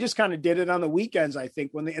 They just kind of did it on the weekends, I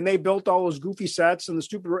think, and they built all those goofy sets and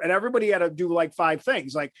and everybody had to do like 5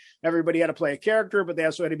 things. Like everybody had to play a character, but they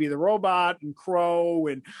also had to be the robot and Crow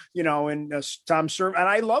and, Tom Serv. And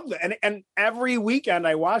I loved it. And every weekend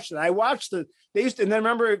I watched it. They used to, and then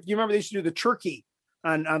remember they used to do the turkey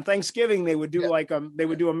on Thanksgiving. They would do they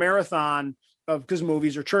would do a marathon of because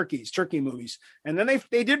movies are turkey movies. And then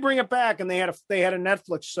they did bring it back, and they had a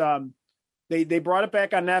Netflix, They brought it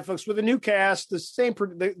back on Netflix with a new cast. The same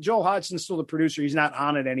Joel Hodgson's still the producer. He's not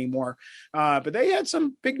on it anymore. But they had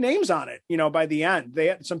some big names on it, by the end. They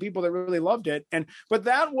had some people that really loved it. But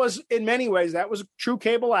that was, in many ways, that was true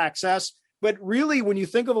cable access. But really, when you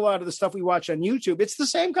think of a lot of the stuff we watch on YouTube, it's the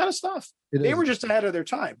same kind of stuff. They were just ahead of their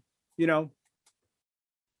time, It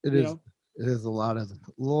is a lot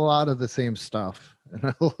of the same stuff.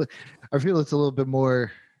 And I feel it's a little bit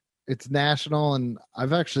more, it's national, and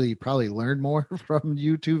I've actually probably learned more from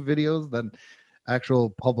YouTube videos than actual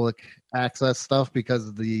public access stuff because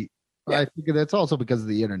of I think it's also because of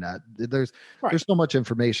the internet. There's so much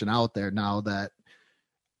information out there now that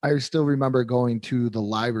I still remember going to the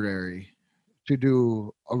library to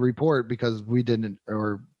do a report because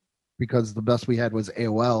because the best we had was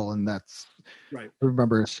AOL, and that's right. I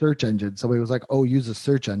remember a search engine. Somebody was like, "Oh, use a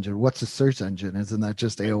search engine." What's a search engine? Isn't that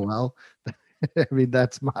just AOL?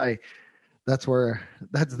 That's the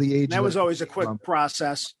age. That was always a quick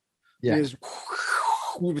process. Yeah.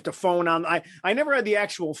 With the phone on, I never had the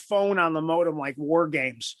actual phone on the modem like War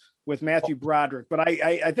Games with Matthew Broderick, but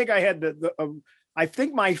I think I had I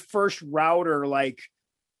think my first router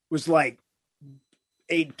was like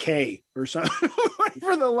 8K or something.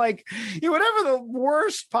 For the whatever the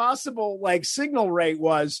worst possible like signal rate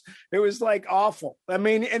was, it was like awful. I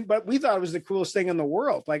mean, but we thought it was the coolest thing in the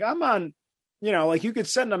world. Like I'm on, like you could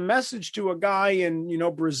send a message to a guy in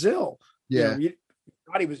Brazil. Yeah. You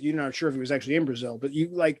thought he was, you're not sure if he was actually in Brazil, but you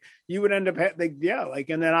would end up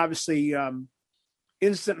and then obviously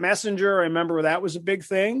instant messenger. I remember that was a big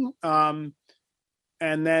thing. And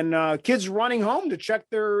then kids running home to check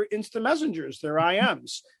their instant messengers, their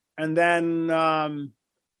IMs, and then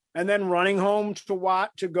running home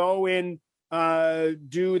to go and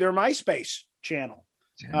do their MySpace channel.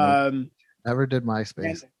 Never did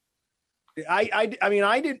MySpace. I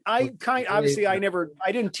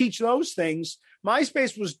didn't teach those things.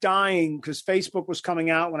 MySpace was dying because Facebook was coming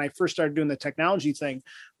out when I first started doing the technology thing.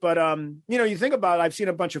 But, you think about it, I've seen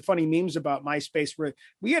a bunch of funny memes about MySpace where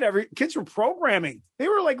we had kids were programming. They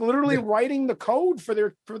were like literally writing the code for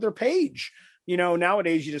their page.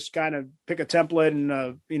 Nowadays you just kind of pick a template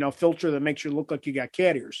and, filter that makes you look like you got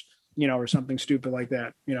cat ears, or something stupid like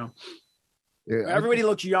that. Yeah, everybody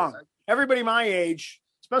looks young. Everybody my age,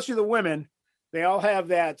 especially the women, they all have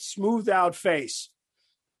that smoothed out face.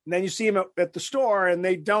 And then you see them at the store and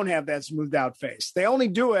they don't have that smoothed out face. They only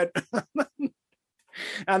do it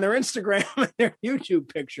on their Instagram and their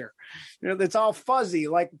YouTube picture. It's all fuzzy,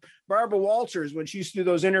 like Barbara Walters when she used to do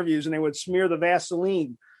those interviews and they would smear the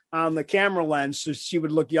Vaseline on the camera lens so she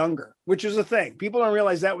would look younger, which is a thing. People don't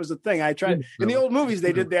realize that was a thing. I tried in the old movies,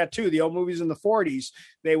 they did that too. The old movies in the 40s,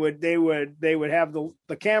 they would have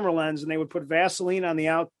the camera lens and they would put Vaseline on the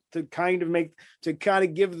out to kind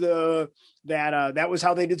of give that was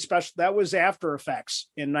how they did special. That was After Effects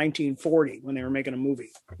in 1940 when they were making a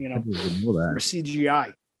movie, or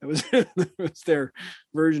CGI. It was, it was their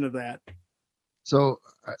version of that. So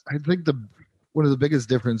I think one of the biggest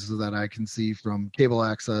differences that I can see from cable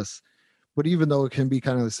access, but even though it can be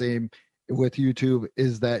kind of the same with YouTube,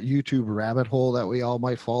 is that YouTube rabbit hole that we all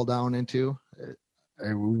might fall down into.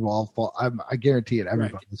 We all fall. I guarantee it.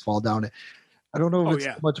 Everybody has fall down it. I don't know if it's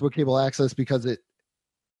so much with cable access because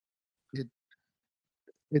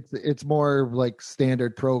it's more like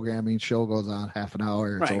standard programming. Show goes on half an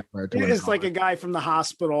hour. It's like a guy from the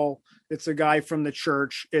hospital. It's a guy from the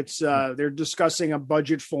church. It's they're discussing a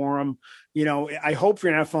budget for them. I hope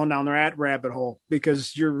you're not falling down there at rabbit hole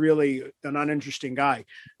because you're really an uninteresting guy.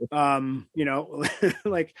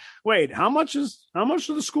 Like, wait, how much are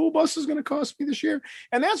the school buses going to cost me this year?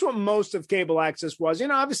 And that's what most of cable access was.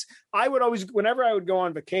 Obviously I would always, whenever I would go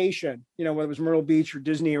on vacation, whether it was Myrtle Beach or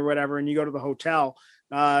Disney or whatever, and you go to the hotel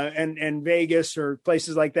and Vegas or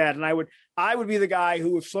places like that. And I would be the guy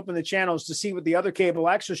who was flipping the channels to see what the other cable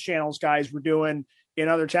access channels guys were doing in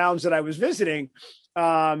other towns that I was visiting.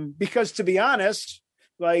 Because to be honest,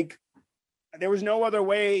 like there was no other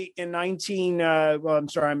way in I'm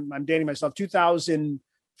dating myself,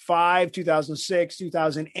 2005, 2006,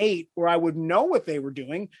 2008, where I would know what they were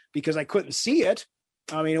doing because I couldn't see it.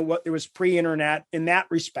 I mean, there was pre-internet in that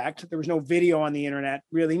respect. There was no video on the internet,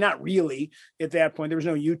 really, not really at that point. There was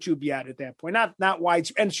no YouTube yet at that point, not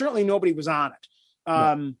widespread, and certainly nobody was on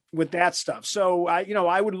it with that stuff. So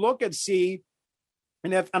I would look and see,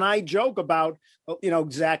 and I joke about,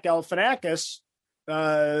 Zach Galifianakis,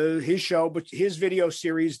 his show, but his video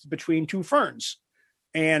series Between Two Ferns,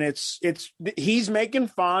 and he's making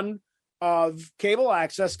fun of cable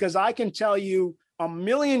access because I can tell you a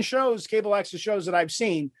million cable access shows that I've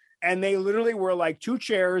seen, and they literally were like two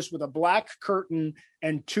chairs with a black curtain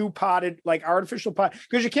and two potted, like artificial pot,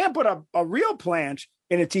 because you can't put a real plant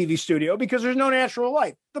in a TV studio because there's no natural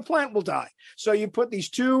light. The plant will die. So you put these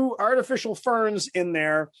two artificial ferns in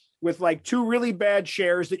there with like two really bad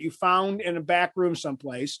chairs that you found in a back room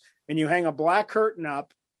someplace, and you hang a black curtain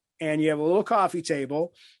up, and you have a little coffee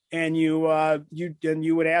table, and you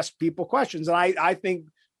would ask people questions. And I think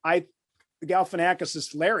Galifianakis is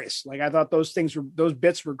hilarious. Like I thought those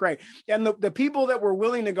bits were great. And the people that were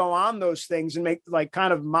willing to go on those things and make like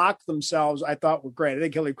kind of mock themselves, I thought were great. I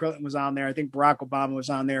think Hillary Clinton was on there. I think Barack Obama was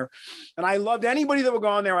on there. And I loved anybody that would go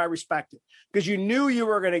on there. I respected because you knew you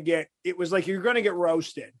were going to it was like you're going to get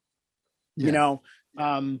roasted,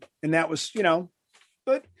 and that was,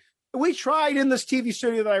 but we tried in this TV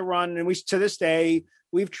studio that I run, and to this day,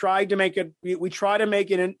 we've tried to make it, we try to make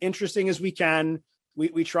it interesting as we can.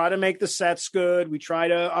 We try to make the sets good. We try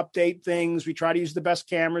to update things. We try to use the best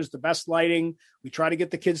cameras, the best lighting. We try to get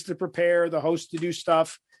the kids to prepare, the host to do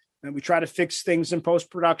stuff. And we try to fix things in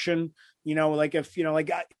post-production, because,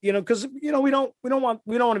 we don't want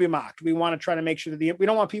to be mocked. We want to try to make sure that we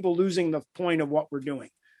don't want people losing the point of what we're doing.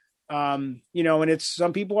 And it's,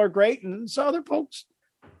 some people are great and some other folks,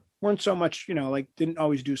 weren't so much, like didn't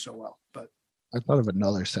always do so well. But I thought of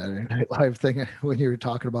another Saturday Night Live thing when you were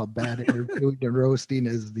talking about bad interviewing and roasting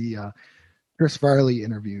is the Chris Farley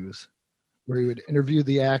interviews, where he would interview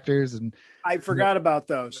the actors and I forgot about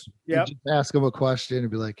those. Yeah, just ask them a question and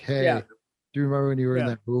be like, "Hey, do you remember when you were in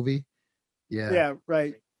that movie?" Yeah,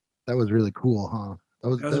 right. That was really cool, huh? That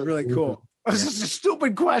was really cool. That was just a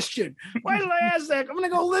stupid question. Why did I ask that? I'm going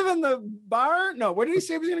to go live in the bar? No, where did he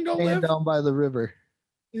say he was going to go live? Down by the river.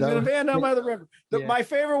 He's going to van down by the river. My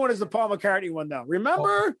favorite one is the Paul McCartney one, though.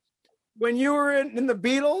 Remember when you were in the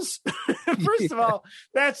Beatles? First of all,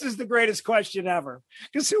 that's just the greatest question ever.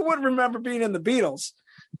 Because who would remember being in the Beatles?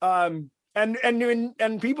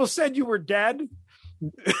 And people said you were dead.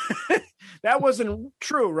 That wasn't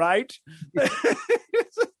true, right?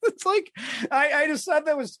 It's like I just thought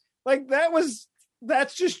that was like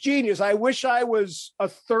that's just genius. I wish I was a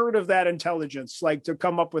third of that intelligence, like to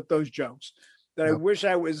come up with those jokes. That I wish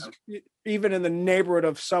I was even in the neighborhood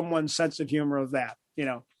of someone's sense of humor of that.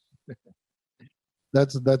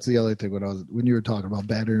 That's the other thing when you were talking about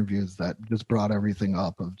bad interviews, that just brought everything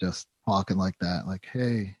up of just talking like that. Like,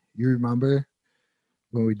 hey, you remember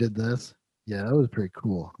when we did this? Yeah, that was pretty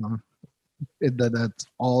cool, huh? That's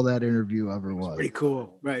all that interview ever was. Pretty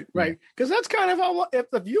cool, right? Because that's kind of how, if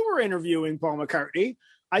you were interviewing Paul McCartney,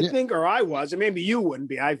 I think, or I was, and maybe you wouldn't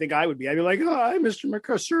be. I think I would be. I'd be like, "Hi, Mr.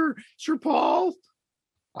 McCartney, Sir Paul.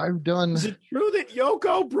 I've done. Is it true that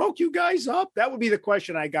Yoko broke you guys up?" That would be the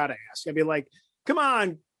question I gotta ask. I'd be like, "Come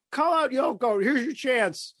on, call out Yoko. Here's your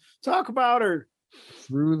chance. Talk about her."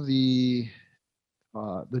 Through the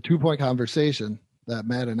 2-point conversation that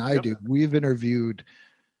Matt and I do, we've interviewed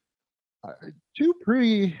two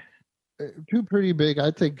pretty big.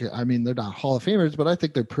 I think. I mean, they're not Hall of Famers, but I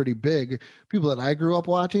think they're pretty big people that I grew up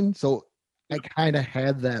watching. So I kind of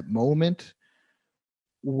had that moment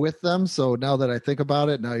with them. So now that I think about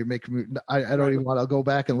it, now you're making me. I don't even want to go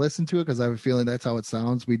back and listen to it because I have a feeling that's how it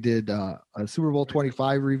sounds. We did a Super Bowl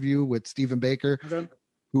 25 review with Stephen Baker,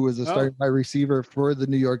 who was a starting wide receiver for the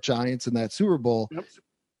New York Giants in that Super Bowl. Yep.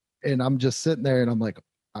 And I'm just sitting there and I'm like,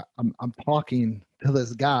 I'm talking to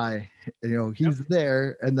this guy, he's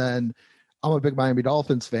there. And then I'm a big Miami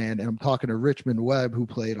Dolphins fan and I'm talking to Richmond Webb, who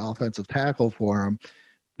played offensive tackle for him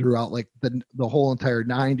throughout like the whole entire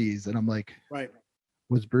 90s. And I'm like,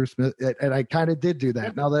 was Bruce Smith? And I kind of did do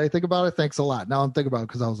that. Now that I think about it, thanks a lot. Now I'm thinking about it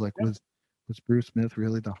because I was like, was Bruce Smith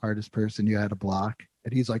really the hardest person you had to block?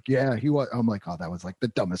 And he's like, yeah, he was. I'm like, oh, that was like the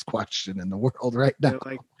dumbest question in the world right now.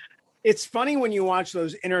 It's funny when you watch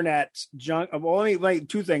those internet junk. Well, let me like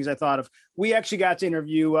two things I thought of. We actually got to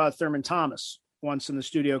interview Thurman Thomas once in the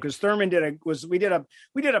studio because Thurman we did a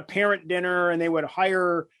parent dinner and they would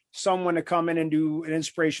hire someone to come in and do an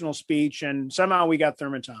inspirational speech, and somehow we got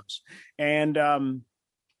Thurman Thomas and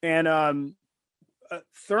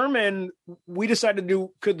Thurman. We decided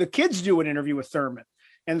could the kids do an interview with Thurman,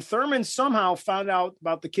 and Thurman somehow found out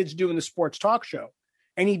about the kids doing the sports talk show,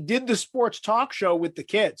 and he did the sports talk show with the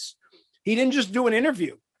kids. He didn't just do an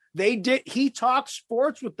interview. He talked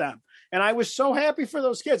sports with them. And I was so happy for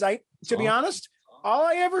those kids. To be honest, all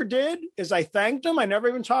I ever did is I thanked them. I never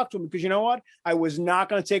even talked to them because you know what? I was not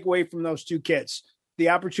going to take away from those two kids the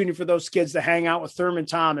opportunity for those kids to hang out with Thurman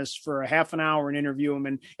Thomas for a half an hour and interview him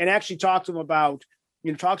and actually talk to them about,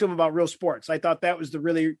 real sports. I thought that was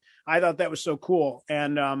so cool.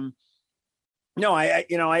 And I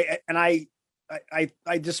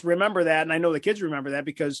just remember that, and I know the kids remember that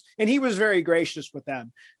and he was very gracious with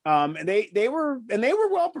them. And they were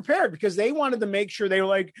well prepared because they wanted to make sure they were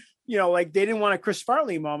like they didn't want a Chris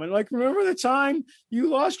Farley moment. Like, remember the time you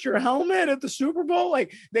lost your helmet at the Super Bowl?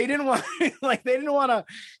 Like they really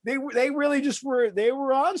just they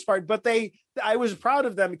were awe-inspired, but I was proud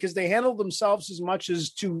of them because they handled themselves as much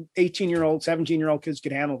as two 18-year-old, 17-year-old kids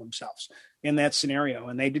could handle themselves in that scenario.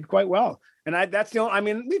 And they did quite well. And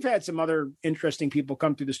we've had some other interesting people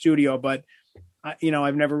come through the studio, but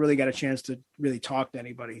I've never really got a chance to really talk to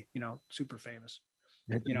anybody, super famous,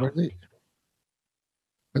 Because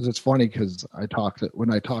it's funny because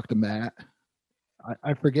when I talk to Matt,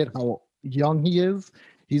 I forget how young he is.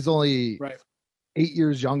 He's only 8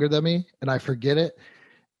 years younger than me, and I forget it.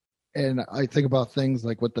 And I think about things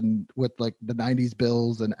like with the 90s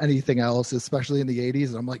Bills and anything else, especially in the 80s.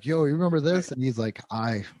 And I'm like, yo, you remember this? And he's like,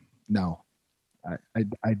 no. I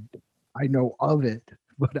know of it,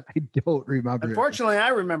 but I don't remember. Unfortunately, I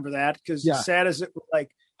remember that because sad as it was, like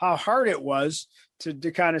how hard it was to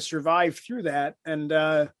kind of survive through that. And,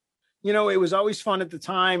 it was always fun at the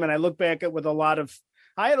time. And I look back at with a lot of,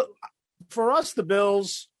 for us, the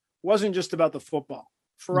Bills wasn't just about the football.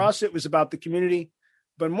 For us, it was about the community.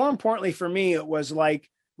 But more importantly for me, it was like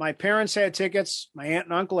My parents had tickets. My aunt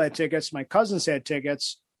and uncle had tickets. My cousins had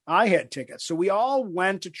tickets. I had tickets. So we all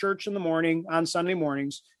went to church in the morning on Sunday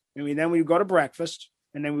mornings. And then we would go to breakfast,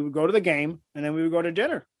 and then we would go to the game, and then we would go to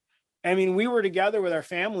dinner. I mean, we were together with our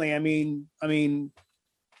family. I mean,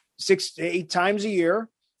 6 to 8 times a year,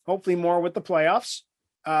 hopefully more with the playoffs,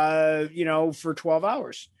 for 12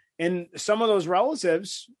 hours. And some of those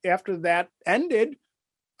relatives, after that ended,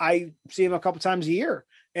 I see them a couple times a year.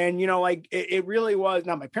 And, it really was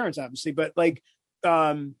not my parents, obviously, but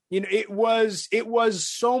it was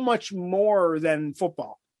so much more than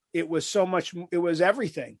football. It was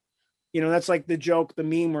everything. That's like the joke, the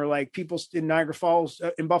meme where like people in Niagara Falls,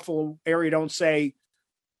 in Buffalo area, don't say,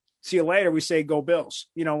 see you later. We say, go Bills.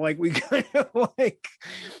 Like we like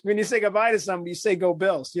when you say goodbye to somebody, you say, go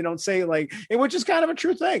Bills. You don't say which is kind of a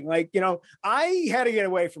true thing. I had to get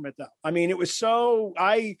away from it though. I mean, it was so,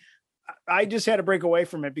 I just had to break away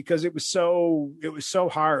from it because it was so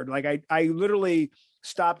hard. Like I literally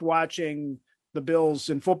stopped watching the Bills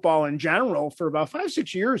and football in general for about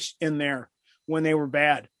 5-6 years in there when they were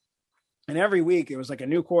bad. And every week it was like a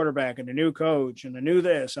new quarterback and a new coach and a new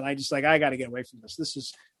this. And I just I got to get away from this.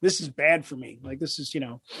 This is bad for me. Like this is,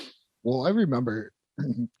 Well, I remember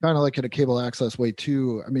kind of like in a cable access way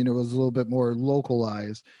too. I mean, it was a little bit more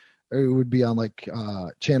localized. It would be on like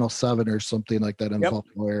Channel 7 or something like that in the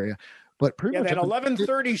Buffalo area. But pretty much that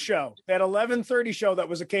 11:30 show, that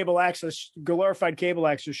was a cable access, glorified cable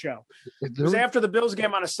access show. It was after the Bills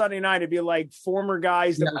game on a Sunday night. It'd be like former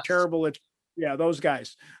guys that were terrible at, those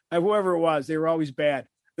guys, whoever it was, they were always bad.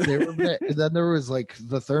 They were bad. And then there was like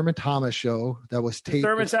the Thurman Thomas show that was taped.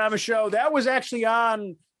 Thurman Thomas show that was actually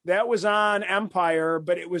on Empire,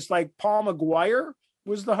 but it was like Paul McGuire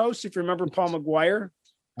was the host. If you remember Paul McGuire,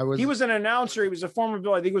 he was an announcer. He was a former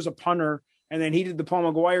Bill. I think he was a punter. And then he did the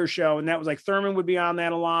Paul McGuire show, and that was like Thurman would be on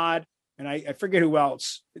that a lot, and I forget who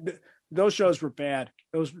else. Those shows were bad.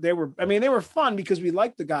 They were fun because we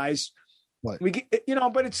liked the guys. What?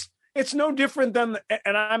 But it's no different than.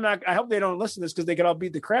 And I hope they don't listen to this because they could all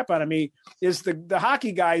beat the crap out of me. Is the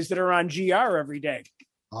hockey guys that are on GR every day?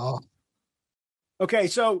 Oh, okay.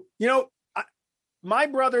 So my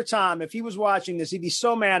brother Tom, if he was watching this, he'd be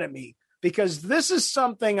so mad at me. Because this is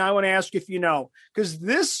something I want to ask if you know, because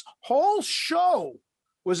this whole show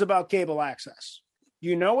was about cable access.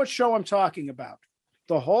 You know what show I'm talking about?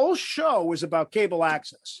 The whole show was about cable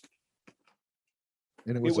access.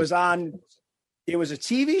 And it was a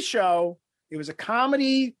TV show. It was a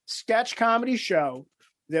sketch comedy show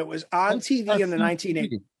that was on TV in the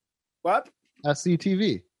 1980s. What?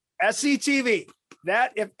 SCTV. SCTV.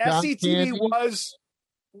 That if John SCTV Candy. Was...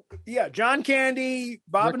 Yeah, John Candy,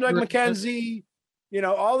 Bob and Doug McKenzie,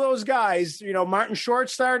 all those guys, Martin Short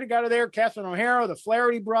got out of there, Catherine O'Hara, the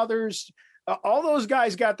Flaherty brothers, all those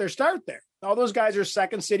guys got their start there. All those guys are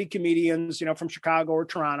Second City comedians, from Chicago or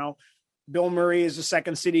Toronto. Bill Murray is a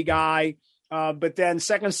Second City guy. But then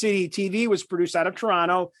Second City TV was produced out of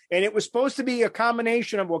Toronto, and it was supposed to be a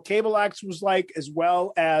combination of what cable access was like as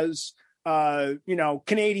well as,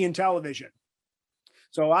 Canadian television.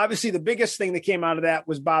 So obviously the biggest thing that came out of that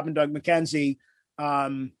was Bob and Doug McKenzie,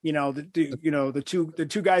 the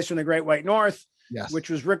two guys from the Great White North, yes, which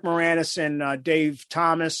was Rick Moranis and Dave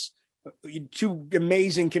Thomas, two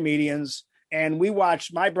amazing comedians. And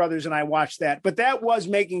my brothers and I watched that, but that was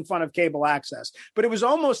making fun of cable access, but it was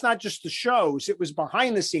almost not just the shows. It was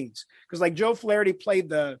behind the scenes. Cause like Joe Flaherty played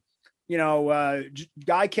the,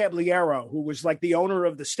 Guy Caballero, who was like the owner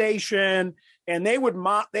of the station. And they would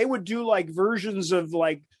do like versions of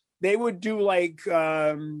like, they would do like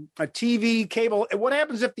a TV cable. What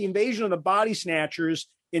happens if the Invasion of the Body Snatchers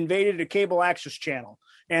invaded a cable access channel?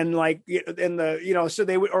 And like in the, so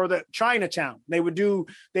they would, or the Chinatown, they would do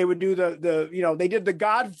they did The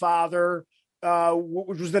Godfather,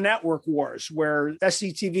 which was the Network Wars, where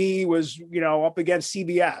SCTV was, up against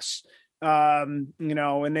CBS, and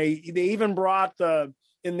they even brought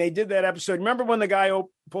and they did that episode. Remember when the guy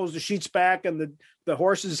pulls the sheets back and the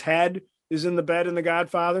horse's head is in the bed in The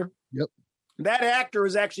Godfather? Yep. That actor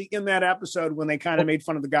is actually in that episode when they kind of made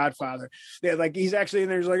fun of The Godfather. He's actually in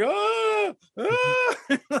there. He's like,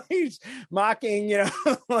 he's mocking,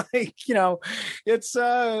 it's,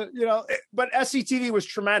 but SCTV was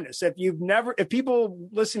tremendous. If people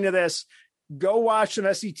listening to this, go watch some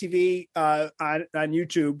SCTV on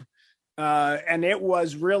YouTube. And it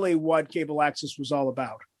was really what cable access was all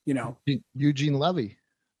about, Eugene Levy,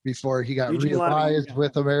 before he got realized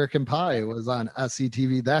with American Pie, was on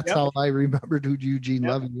SCTV. That's how I remembered who Eugene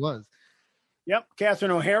Levy was. Yep.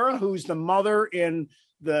 Catherine O'Hara, who's the mother in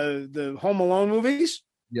the Home Alone movies.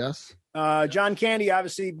 Yes. John Candy,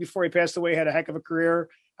 obviously, before he passed away, had a heck of a career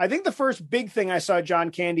I think the first big thing I saw John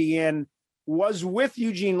Candy in was with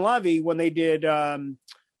Eugene Levy when they did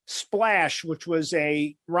Splash, which was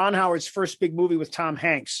Ron Howard's first big movie with Tom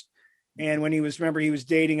Hanks. And when he was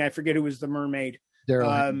dating, I forget who was the mermaid.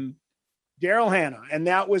 Daryl Hannah. And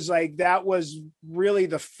that was really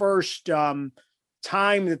the first time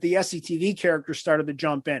that the SCTV character started to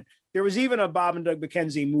jump in. There was even a Bob and Doug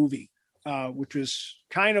McKenzie movie, which was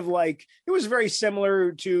kind of like, it was very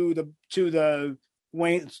similar to the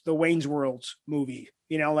Wayne's World movie,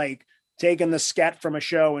 like taking the sket from a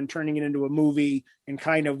show and turning it into a movie, and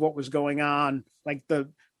kind of what was going on, like the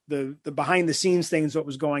behind the scenes things, what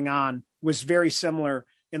was going on was very similar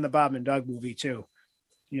in the Bob and Doug movie too,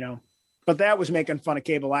 but that was making fun of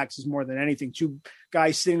cable access more than anything. Two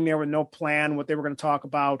guys sitting there with no plan, what they were going to talk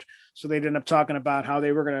about. So they'd end up talking about how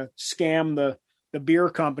they were going to scam the beer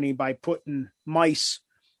company by putting mice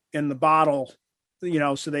in the bottle, so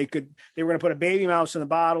they were going to put a baby mouse in the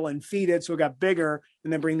bottle and feed it so it got bigger,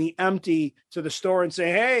 and then bring the empty to the store and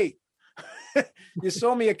say, hey, you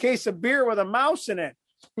sold me a case of beer with a mouse in it.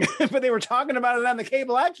 But they were talking about it on the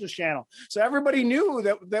cable access channel. So everybody knew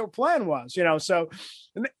that their plan was, so,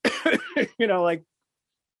 but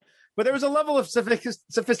there was a level of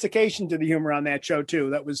sophistication to the humor on that show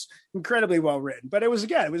too. That was incredibly well written, but it was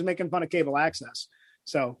making fun of cable access.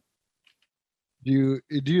 So do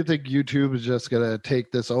you think YouTube is just going to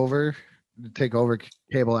take over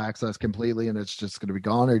cable access completely, and it's just going to be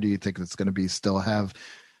gone? Or do you think it's going to still have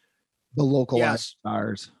the localized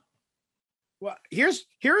stars? Well, here's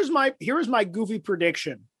my goofy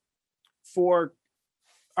prediction for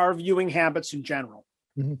our viewing habits in general.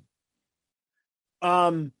 Mm-hmm.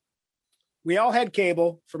 We all had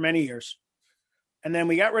cable for many years, and then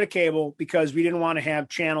we got rid of cable because we didn't want to have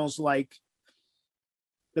channels like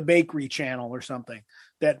the Bakery Channel or something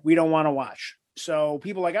that we don't want to watch. So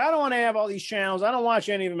people I don't want to have all these channels. I don't watch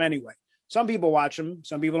any of them anyway. Some people watch them.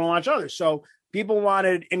 Some people don't watch others. So people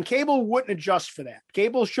wanted, and cable wouldn't adjust for that.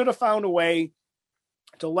 Cable should have found a way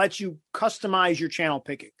to let you customize your channel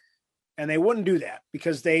picking. And they wouldn't do that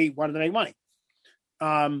because they wanted to make money.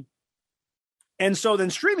 And so then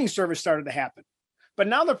streaming service started to happen. But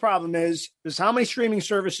now the problem is how many streaming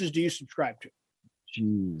services do you subscribe to?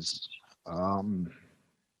 Jeez.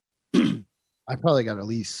 I probably got at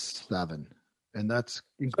least 7. And that's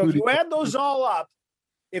including. So if you add those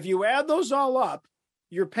all up,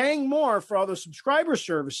 you're paying more for all the subscriber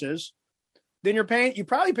services than you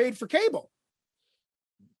probably paid for cable.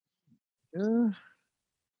 No,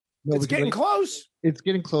 it's getting close. It's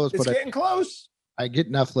getting close. It's getting close. I get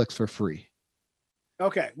Netflix for free.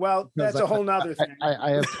 Okay, well, that's a whole nother thing.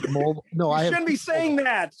 I have T-Mobile. No, I shouldn't be saying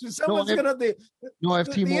that. Someone's I have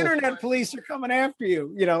T-Mobile. The internet police are coming after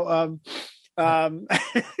you. I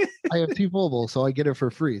have T-Mobile, so I get it for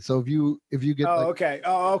free. So if you get, okay,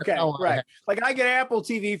 right. Like I get Apple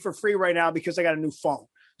TV for free right now because I got a new phone.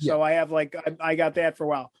 So I have I got that for a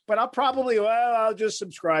while, but I'll just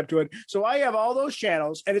subscribe to it. So I have all those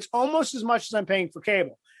channels, and it's almost as much as I'm paying for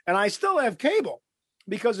cable. And I still have cable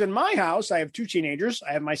because in my house, I have 2 teenagers.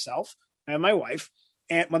 I have myself, I have my wife,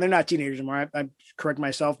 and they're not teenagers anymore. I correct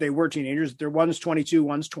myself. They were teenagers. One's 22,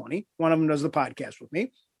 one's 20. One of them does the podcast with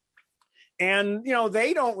me. And,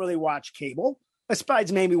 they don't really watch cable.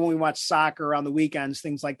 Besides maybe when we watch soccer on the weekends,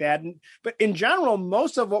 things like that. But in general,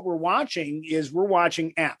 most of what we're watching apps.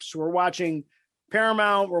 We're watching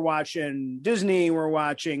Paramount, we're watching Disney, we're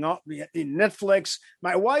watching Netflix.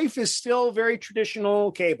 My wife is still very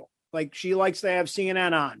traditional cable. Like she likes to have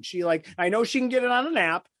CNN on. I know she can get it on an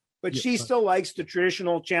app, but she still likes the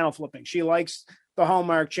traditional channel flipping. She likes the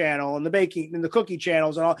Hallmark channel and the baking and the cookie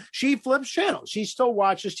channels and all. She flips channels. She still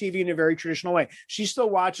watches TV in a very traditional way. She still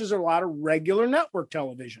watches a lot of regular network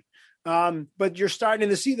television. But you're starting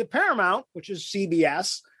to see the Paramount, which is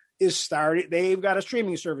CBS, is started. They've got a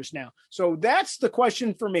streaming service now. So that's the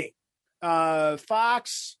question for me.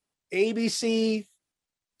 Fox, ABC,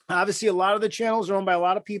 obviously a lot of the channels are owned by a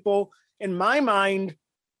lot of people. In my mind,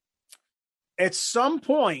 at some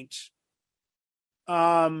point,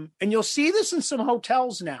 and you'll see this in some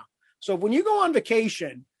hotels now. So when you go on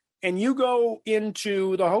vacation and you go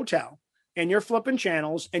into the hotel and you're flipping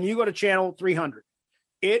channels and you go to channel 300,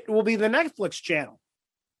 it will be the Netflix channel.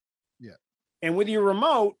 Yeah. And with your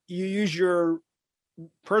remote, you use your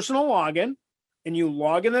personal login and you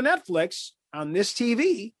log in the Netflix on this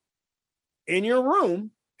TV in your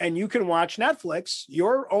room, and you can watch Netflix,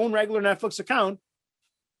 your own regular Netflix account,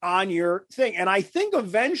 on your thing. And I think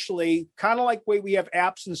eventually, kind of like the way we have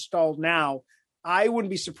apps installed now, I wouldn't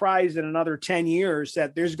be surprised in another 10 years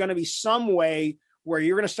that there's going to be some way where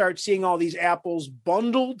you're going to start seeing all these apples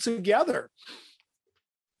bundled together.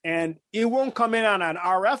 and it won't come in on an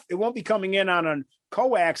RF. It won't be coming in on a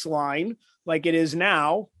coax line like it is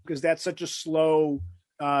now, because that's such a slow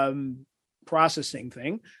processing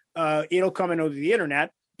thing. It'll come in over the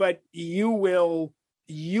internet, but you will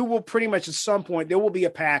pretty much at some point, there will be a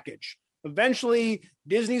package. Eventually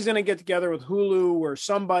Disney's going to get together with Hulu or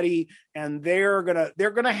somebody, and they're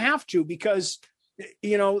going to have to, because,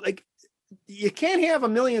 like, you can't have a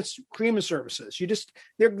million streaming services.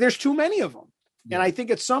 There's too many of them. Yeah. And I think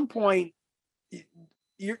at some point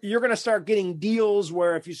you're going to start getting deals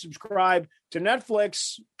where if you subscribe to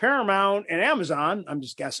Netflix, Paramount, and Amazon, I'm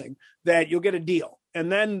just guessing, that you'll get a deal.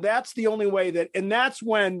 And then that's the only way and that's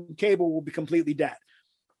when cable will be completely dead.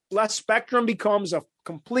 Unless Spectrum becomes a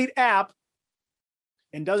complete app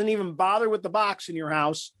and doesn't even bother with the box in your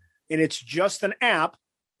house, and it's just an app,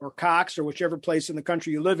 or Cox, or whichever place in the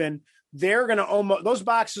country you live in, they're going to those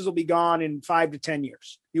boxes will be gone in 5 to 10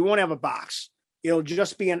 years. You won't have a box. It'll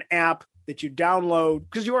just be an app that you download,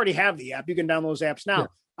 because you already have the app. You can download those apps now. Yeah.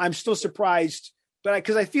 I'm still surprised, but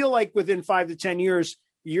because I feel like within 5 to 10 years,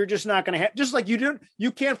 you're just not going to have, just like you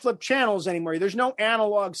can't flip channels anymore. There's no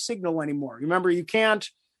analog signal anymore. Remember, you can't,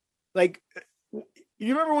 like, you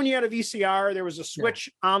remember when you had a VCR, there was a switch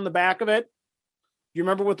on the back of it. You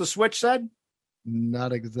remember what the switch said?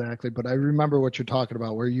 Not exactly, but I remember what you're talking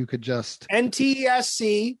about, where you could just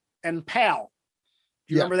NTSC and PAL.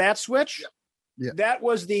 Do you remember that switch? Yeah. That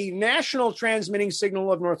was the national transmitting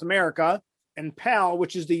signal of North America, and PAL,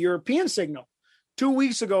 which is the European signal. 2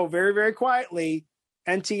 weeks ago, very, very quietly,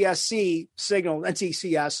 NTCS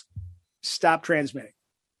stopped transmitting.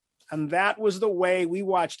 And that was the way we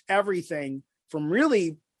watched everything from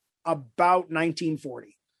really about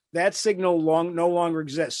 1940. That signal no longer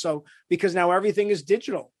exists. So, because now everything is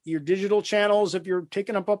digital, your digital channels, if you're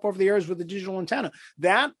taking up over the airs with a digital antenna,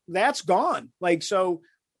 that's gone. Like, so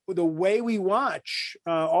the way we watch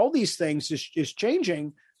all these things is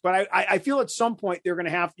changing. But I feel at some point you're going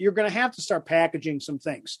to have to start packaging some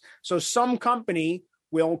things. So some company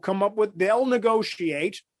will come up with, they'll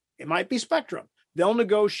negotiate. It might be Spectrum. They'll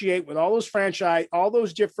negotiate with all those franchise, all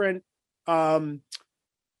those different BritBox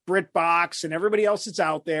and everybody else that's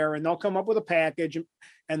out there, and they'll come up with a package,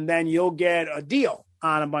 and then you'll get a deal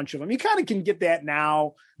on a bunch of them. You kind of can get that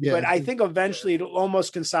now, but I think eventually it'll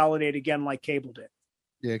almost consolidate again like cable did.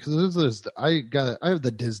 Yeah, because I have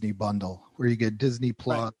the Disney bundle where you get Disney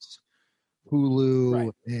Plus,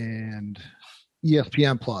 Hulu, and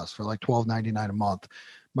ESPN Plus for like $12.99 a month.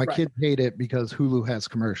 My kid paid it because Hulu has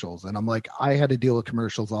commercials, and I'm like, I had to deal with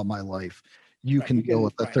commercials all my life. You can deal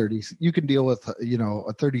with a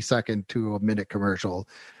 30-second to a minute commercial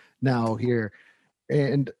now here.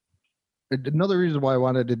 And another reason why I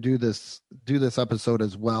wanted to do this episode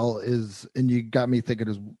as well is, and you got me thinking,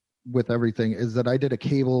 is with everything, is that I did a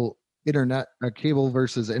cable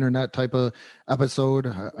versus internet type of episode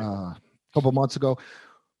a couple months ago,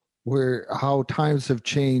 where how times have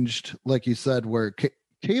changed, like you said, where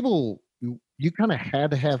cable, you kind of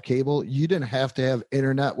had to have cable. You didn't have to have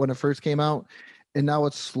internet when it first came out. And now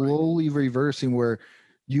it's slowly reversing where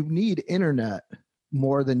you need internet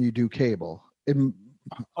more than you do cable. And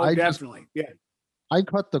definitely. I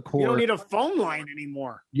cut the cord. You don't need a phone line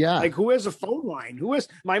anymore. Yeah. Like, who has a phone line?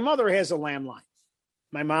 My mother has a landline.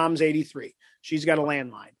 My mom's 83. She's got a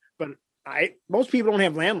landline. But most people don't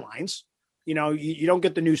have landlines. You don't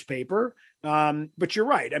get the newspaper. But you're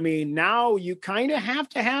right. I mean, now you kind of have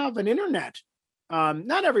to have an internet.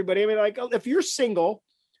 Not everybody. I mean, like, if you're single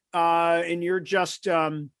and you're just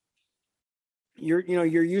you're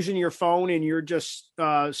using your phone and you're just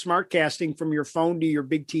smart casting from your phone to your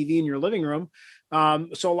big TV in your living room.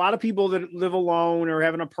 So a lot of people that live alone or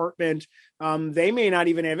have an apartment, they may not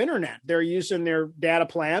even have internet. They're using their data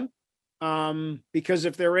plan because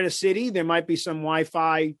if they're in a city, there might be some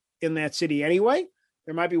Wi-Fi in that city anyway.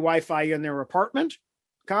 There might be Wi-Fi in their apartment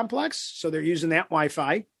complex, so they're using that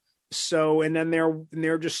Wi-Fi. So, and then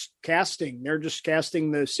they're just casting. They're just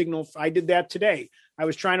casting the signal. I did that today. I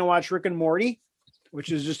was trying to watch Rick and Morty, which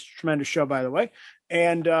is just a tremendous show, by the way,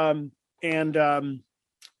 and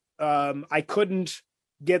I couldn't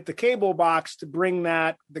get the cable box to bring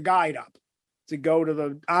the guide up to go to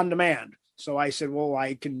the on demand. So I said, well,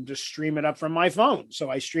 I can just stream it up from my phone. So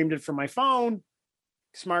I streamed it from my phone,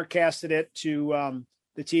 smart casted it to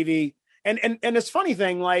the TV. And it's funny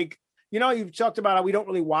thing, like, you've talked about how we don't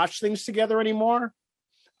really watch things together anymore.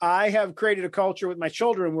 I have created a culture with my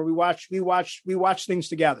children where we watch things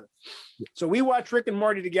together. So we watch Rick and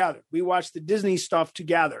Morty together. We watch the Disney stuff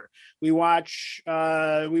together. We watched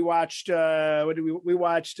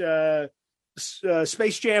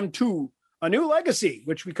Space Jam 2 A New Legacy,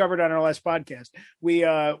 which we covered on our last podcast. We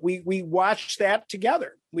watched that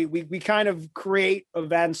together. We kind of create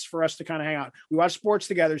events for us to kind of hang out. We watch sports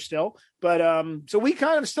together still, but so we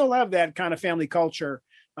kind of still have that kind of family culture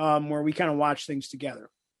where we kind of watch things together.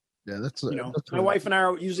 Yeah, that's my wife and I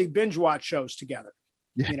are usually binge watch shows together.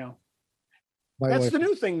 Yeah. That's the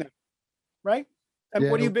new thing, right? And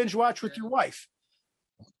what do you binge watch with your wife?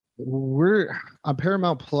 We're on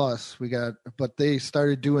Paramount Plus. But they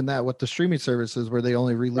started doing that with the streaming services where they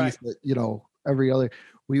only release it, every other.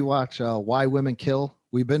 We watch Why Women Kill.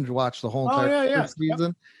 We binge watch the whole entire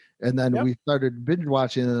season. Yep. And then we started binge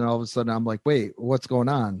watching, and then all of a sudden I'm like, wait, what's going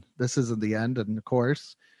on? This isn't the end. And of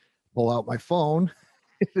course, pull out my phone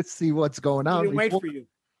to see what's going on. She didn't wait for you.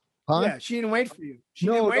 Huh? Yeah, she didn't wait for you. She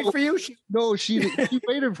didn't wait for you. She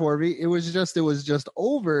waited for me. It was just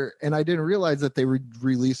over, and I didn't realize that they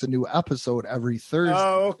release a new episode every Thursday.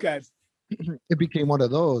 Oh, okay. It became one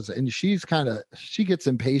of those, and she gets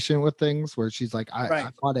impatient with things where she's like,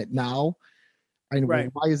 I want it now.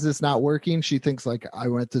 Why is this not working? She thinks like I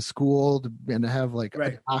went to school and have like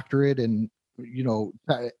a doctorate and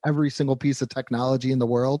every single piece of technology in the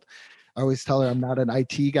world. I always tell her I'm not an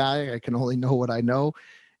IT guy. I can only know what I know.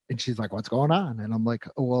 And she's like, what's going on? And I'm like,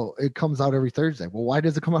 oh, well, it comes out every Thursday. Well, why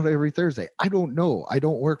does it come out every Thursday? I don't know. I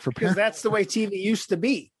don't work for Because that's the way TV used to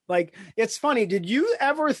be. Like, it's funny. Did you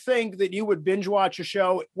ever think that you would binge watch a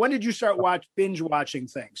show? When did you start binge watching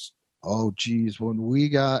things? Oh, geez.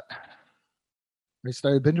 I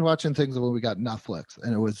started binge watching things when we got Netflix,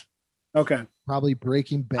 and it was probably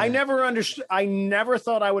Breaking Bad. I never understood. I never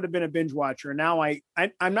thought I would have been a binge watcher. Now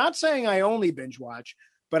I'm not saying I only binge watch,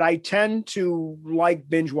 but I tend to like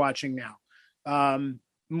binge watching now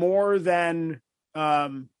more than,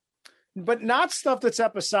 but not stuff that's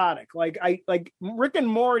episodic. Like Rick and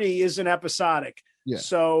Morty isn't episodic. Yeah.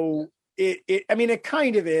 So it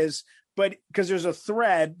kind of is, but because there's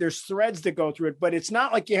threads that go through it, but it's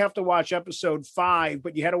not like you have to watch episode 5,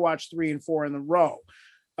 but you had to watch 3 and 4 in a row.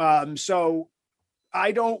 So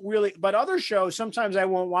I don't really, but other shows, sometimes I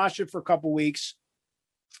won't watch it for a couple weeks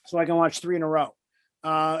so I can watch 3 in a row.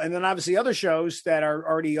 And then obviously other shows that are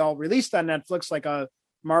already all released on Netflix, like a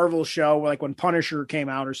Marvel show, like when Punisher came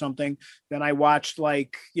out or something, then I watched and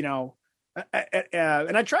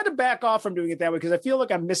I tried to back off from doing it that way because I feel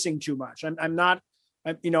like I'm missing too much. I'm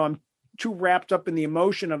too wrapped up in the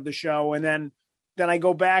emotion of the show. And then I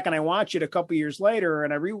go back and I watch it a couple years later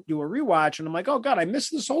and I do a rewatch and I'm like, oh God, I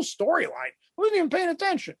missed this whole storyline. I wasn't even paying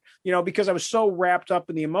attention, because I was so wrapped up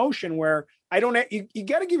in the emotion where I don't, you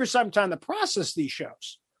got to give yourself time to process these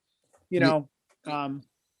shows,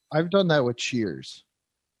 I've done that with Cheers.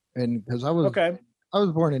 And because I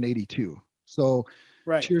was born in 82. So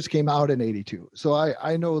Cheers came out in 82. So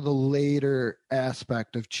I know the later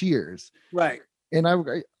aspect of Cheers. Right. And I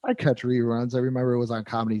catch reruns. I remember it was on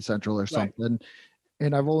Comedy Central or something.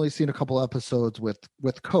 And I've only seen a couple episodes with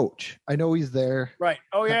Coach. I know he's there. Right.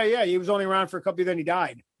 Oh yeah. He was only around for a couple, then he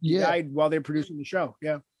died. He died while they were producing the show.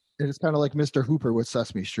 Yeah. And it's kind of like Mr. Hooper with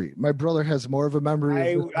Sesame Street. My brother has more of a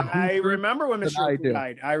memory. I remember when Mr. Hooper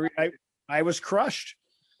died. I was crushed.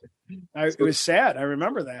 It was sad. I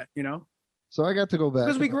remember that, So I got to go back.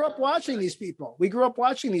 Because we grew up watching these people.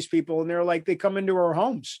 And they're like, they come into our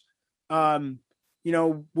homes.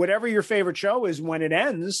 Whatever your favorite show is, when it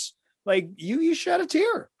ends, like you shed a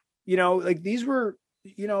tear, like these were,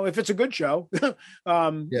 if it's a good show,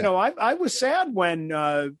 I was sad when,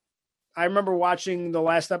 I remember watching the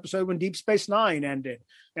last episode when Deep Space Nine ended,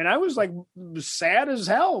 and I was like sad as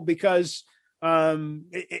hell because,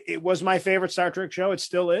 it was my favorite Star Trek show. It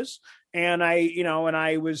still is. And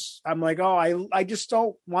I'm like, oh, I just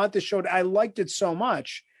don't want this show I liked it so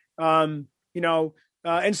much. And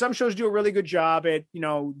some shows do a really good job at,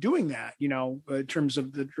 doing that, in terms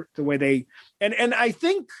of the way they, and I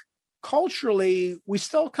think culturally we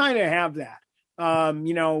still kind of have that,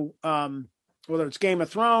 whether it's Game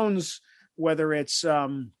of Thrones, whether it's, I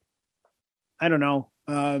don't know,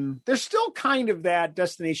 there's still kind of that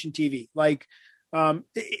destination TV, like, and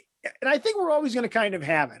I think we're always going to kind of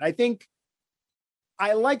have it. I think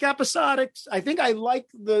I like episodics. I think I like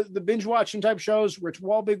the binge watching type shows where it's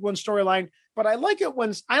all big one storyline, but I like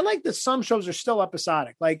that some shows are still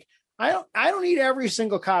episodic. Like I don't need every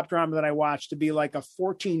single cop drama that I watch to be like a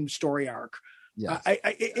 14 story arc.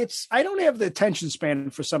 Yes. I don't have the attention span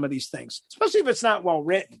for some of these things, especially if it's not well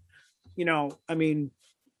written.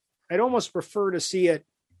 I'd almost prefer to see it,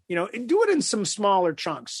 do it in some smaller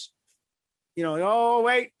chunks. Oh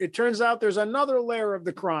wait, it turns out there's another layer of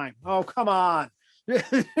the crime. Oh, come on. You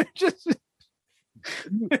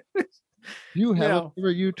have a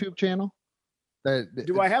favorite YouTube channel?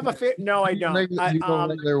 Do I have a fit? No, I don't. You don't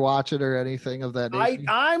regular watch it or anything of that nature?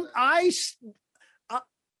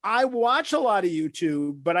 I watch a lot of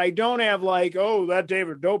YouTube, but I don't have like, oh, that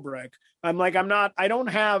David Dobrik. I don't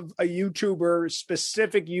have a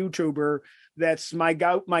specific YouTuber that's my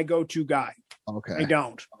go-to guy. Okay. I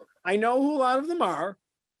don't. I know who a lot of them are.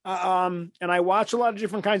 And I watch a lot of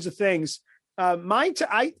different kinds of things.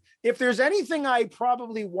 If there's anything I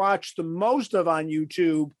probably watch the most of on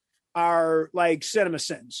YouTube are like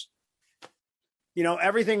CinemaSins.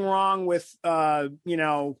 Everything wrong with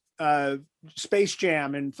Space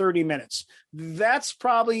Jam in 30 minutes. That's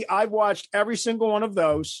probably, I've watched every single one of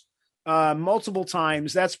those multiple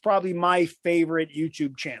times. That's probably my favorite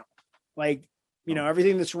YouTube channel. Like,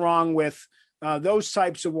 everything that's wrong with those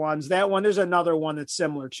types of ones. That one, there's another one that's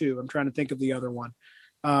similar too. I'm trying to think of the other one.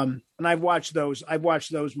 And I've watched those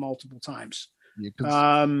multiple times.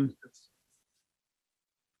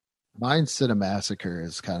 Mine's Cinemassacre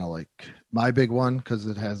is kind of like my big one because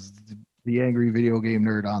it has the angry video game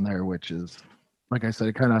nerd on there, which is, like I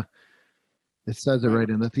said, it says it right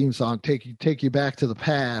in the theme song, take you back to the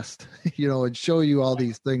past, and show you all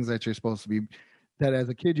these things that you're supposed to be, that as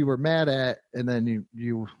a kid you were mad at, and then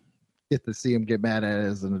you get to see him get mad at it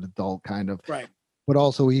as an adult, kind of. Right. But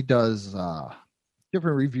also he does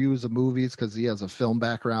different reviews of movies because he has a film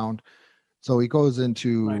background. So he goes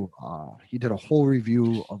into, he did a whole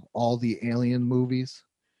review of all the Alien movies.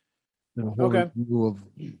 Did a whole review of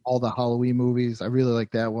all the Halloween movies. I really like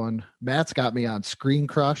that one. Matt's got me on Screen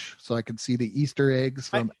Crush, so I can see the Easter eggs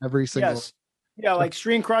from every single. Yes. Yeah, like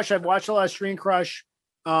Screen Crush. I've watched a lot of Screen Crush.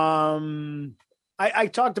 I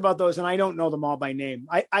talked about those, and I don't know them all by name.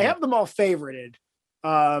 I have them all favorited,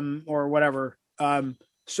 or whatever.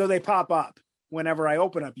 So they pop up whenever I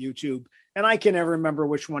open up YouTube, and I can never remember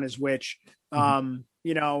which one is which. I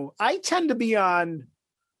tend to be on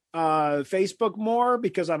Facebook more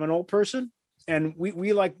because I'm an old person, and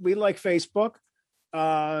we like Facebook.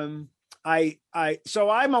 So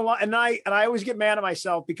I'm a lot, and I always get mad at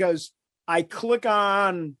myself because I click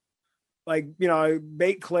on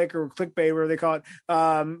bait click or clickbait, whatever they call it,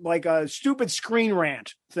 like a stupid screen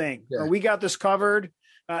rant thing. Yeah. We got this covered.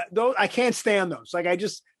 Those I can't stand those. Like I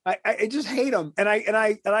just hate them, and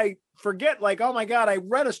I forget, like, oh my God, I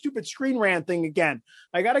read a stupid screen rant thing again.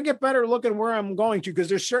 I got to get better looking where I'm going to, because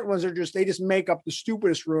there's certain ones that they just make up the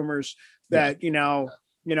stupidest rumors that but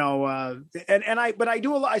I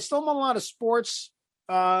do a lot. I still am on a lot of sports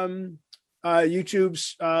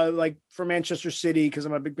YouTubes like for Manchester City, because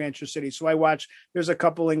I'm a big Manchester City. So I watch. There's a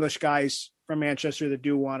couple English guys from Manchester that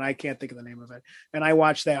do one. I can't think of the name of it, and I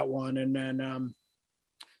watch that one, and then.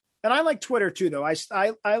 And I like Twitter too, though. I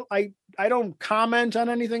don't comment on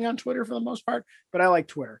anything on Twitter for the most part, but I like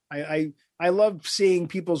Twitter. I love seeing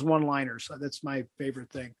people's one-liners. That's my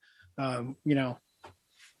favorite thing. When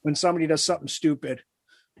somebody does something stupid,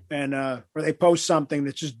 and or they post something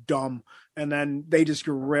that's just dumb, and then they just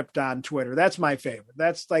get ripped on Twitter. That's my favorite.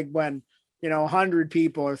 That's like when 100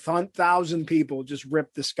 people or 1,000 people just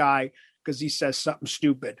rip this guy because he says something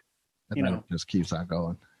stupid. And then it just keeps on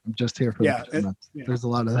going. I'm just here for There's a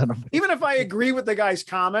lot of that. Even if I agree with the guy's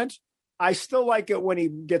comment, I still like it when he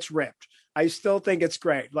gets ripped. I still think it's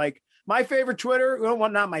great. Like my favorite Twitter, well,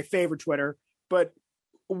 not my favorite Twitter, but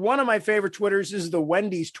one of my favorite Twitters is the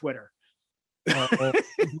Wendy's Twitter. They're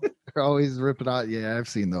always ripping out. Yeah, I've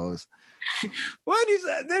seen those. Wendy's,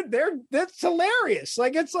 that's hilarious.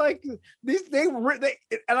 Like it's like they and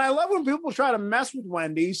I love when people try to mess with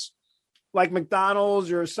Wendy's, like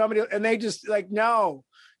McDonald's or somebody, and they just like, no.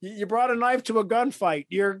 You brought a knife to a gunfight.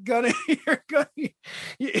 You're gonna,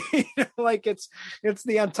 like it's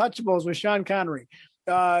the Untouchables with Sean Connery,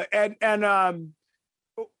 or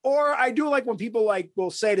I do like when people like will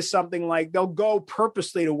say to something like they'll go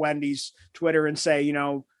purposely to Wendy's Twitter and say,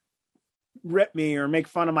 rip me or make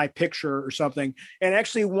fun of my picture or something. And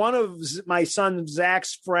actually, one of my son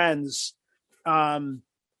Zach's friends got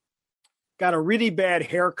a really bad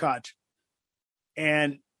haircut,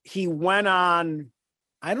 and he went on.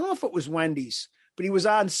 I don't know if it was Wendy's, but he was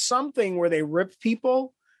on something where they ripped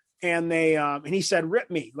people, and they and he said,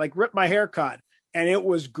 rip me, like rip my haircut. And it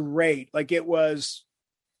was great. Like it was,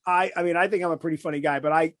 I mean, I think I'm a pretty funny guy,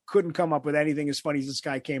 but I couldn't come up with anything as funny as this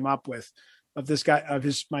guy came up with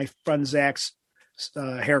my friend Zach's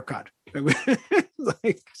haircut.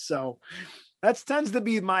 So that tends to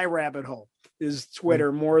be my rabbit hole, is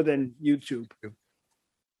Twitter more than YouTube.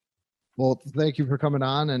 Well, thank you for coming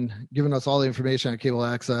on and giving us all the information on cable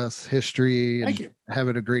access, history, and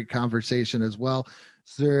having a great conversation as well.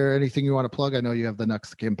 Is there anything you want to plug? I know you have the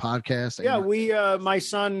Next of Kin podcast. Yeah, we, my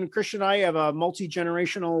son Christian and I have a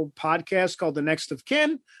multi-generational podcast called The Next of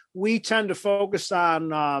Kin. we tend to focus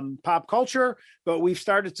on pop culture, but we've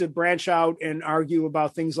started to branch out and argue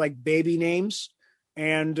about things like baby names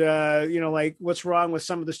and, like what's wrong with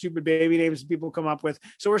some of the stupid baby names people come up with.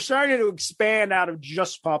 So we're starting to expand out of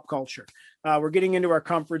just pop culture. We're getting into our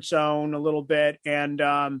comfort zone a little bit. And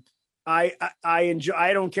I enjoy,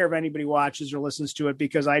 I don't care if anybody watches or listens to it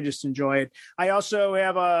because I just enjoy it. I also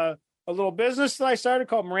have a little business that I started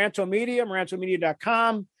called Maranto Media,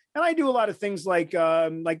 marantomedia.com. And I do a lot of things like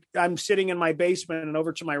I'm sitting in my basement and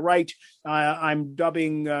over to my right, I'm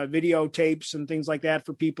dubbing videotapes and things like that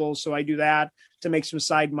for people. So I do that to make some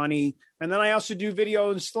side money. And then I also do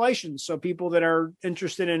video installations. So people that are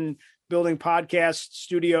interested in building podcast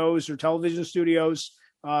studios or television studios,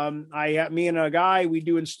 me and a guy, we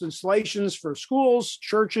do installations for schools,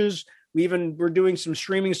 churches. We're doing some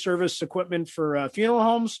streaming service equipment for funeral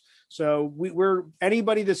homes. So we're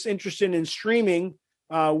anybody that's interested in streaming,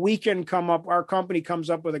 we can our company comes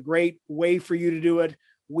up with a great way for you to do it.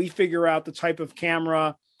 We figure out the type of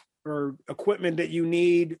camera or equipment that you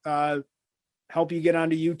need, help you get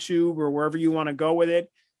onto YouTube or wherever you want to go with it.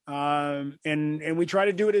 And we try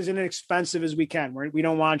to do it as inexpensive as we can. We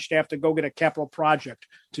don't want you to have to go get a capital project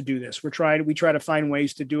to do this. We try to find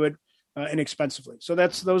ways to do it inexpensively. So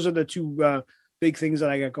those are the two big things that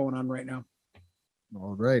I got going on right now.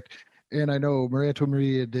 All right. And I know Maranto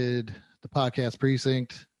Media did the podcast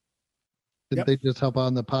precinct. Didn't they just help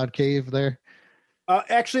on the pod cave there?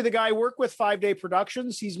 Actually, the guy I work with, 5 Day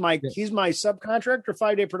Productions, he's my subcontractor,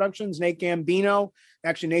 5 Day Productions, Nate Gambino.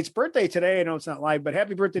 Actually, Nate's birthday today. I know it's not live, but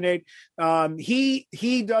happy birthday, Nate.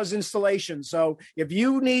 He does installation. So if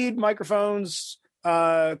you need microphones,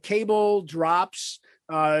 cable drops,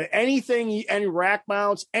 anything, any rack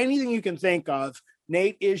mounts, anything you can think of,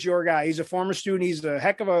 Nate is your guy. He's a former student. He's a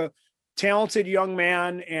heck of a talented young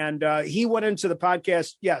man. And he went into the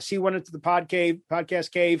podcast. Yes, he went into the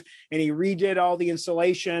podcast cave, and he redid all the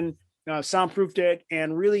installation, soundproofed it,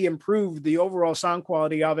 and really improved the overall sound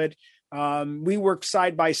quality of it. We work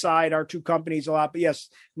side by side, our two companies, a lot. But yes,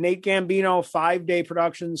 Nate Gambino, 5 Day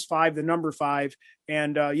Productions, 5, the number 5.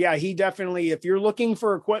 And he definitely, if you're looking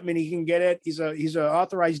for equipment, he can get it. He's an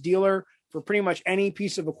authorized dealer for pretty much any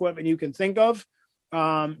piece of equipment you can think of.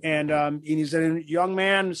 And he's a young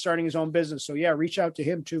man starting his own business. So reach out to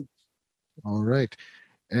him too. All right.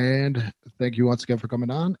 And thank you once again for coming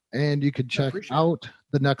on. And you can check out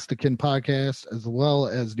the Next to Kin podcast as well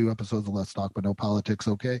as new episodes of Let's Talk But No Politics,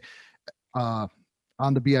 okay? On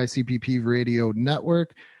the BICPP radio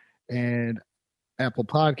network and Apple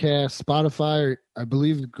Podcasts, Spotify. I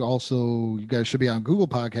believe also you guys should be on Google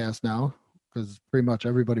Podcasts now because pretty much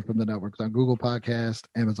everybody from the network's on Google Podcasts,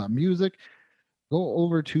 Amazon Music. Go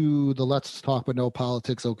over to the Let's Talk But No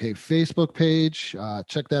Politics, okay, Facebook page.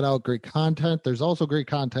 Check that out. Great content. There's also great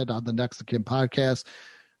content on the Next to Kin podcast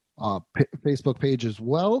Facebook page as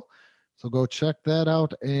well. So go check that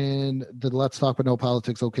out. And the Let's Talk But No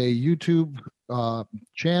Politics, okay, YouTube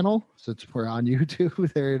channel. Since we're on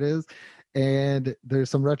YouTube, there it is. And there's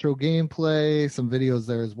some retro gameplay, some videos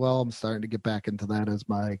there as well. I'm starting to get back into that as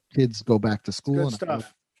my kids go back to school. Good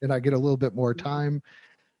stuff. And I get a little bit more time.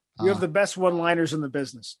 You have the best one-liners in the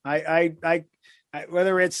business. I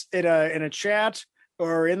whether it's in a chat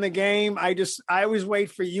or in the game, I always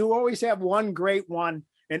wait for you. Always have one great one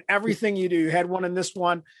in everything you do. You had one in this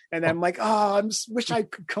one, and I'm like, I wish I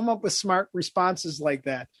could come up with smart responses like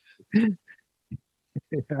that. I've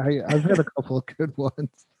had a couple of good ones.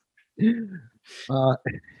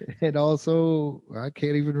 And also, I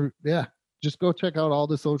can't even. Just go check out all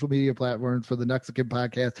the social media platforms for the Next to Kin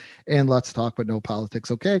podcast and Let's Talk But No Politics,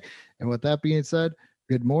 okay? And with that being said,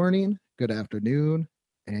 good morning, good afternoon,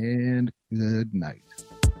 and good night.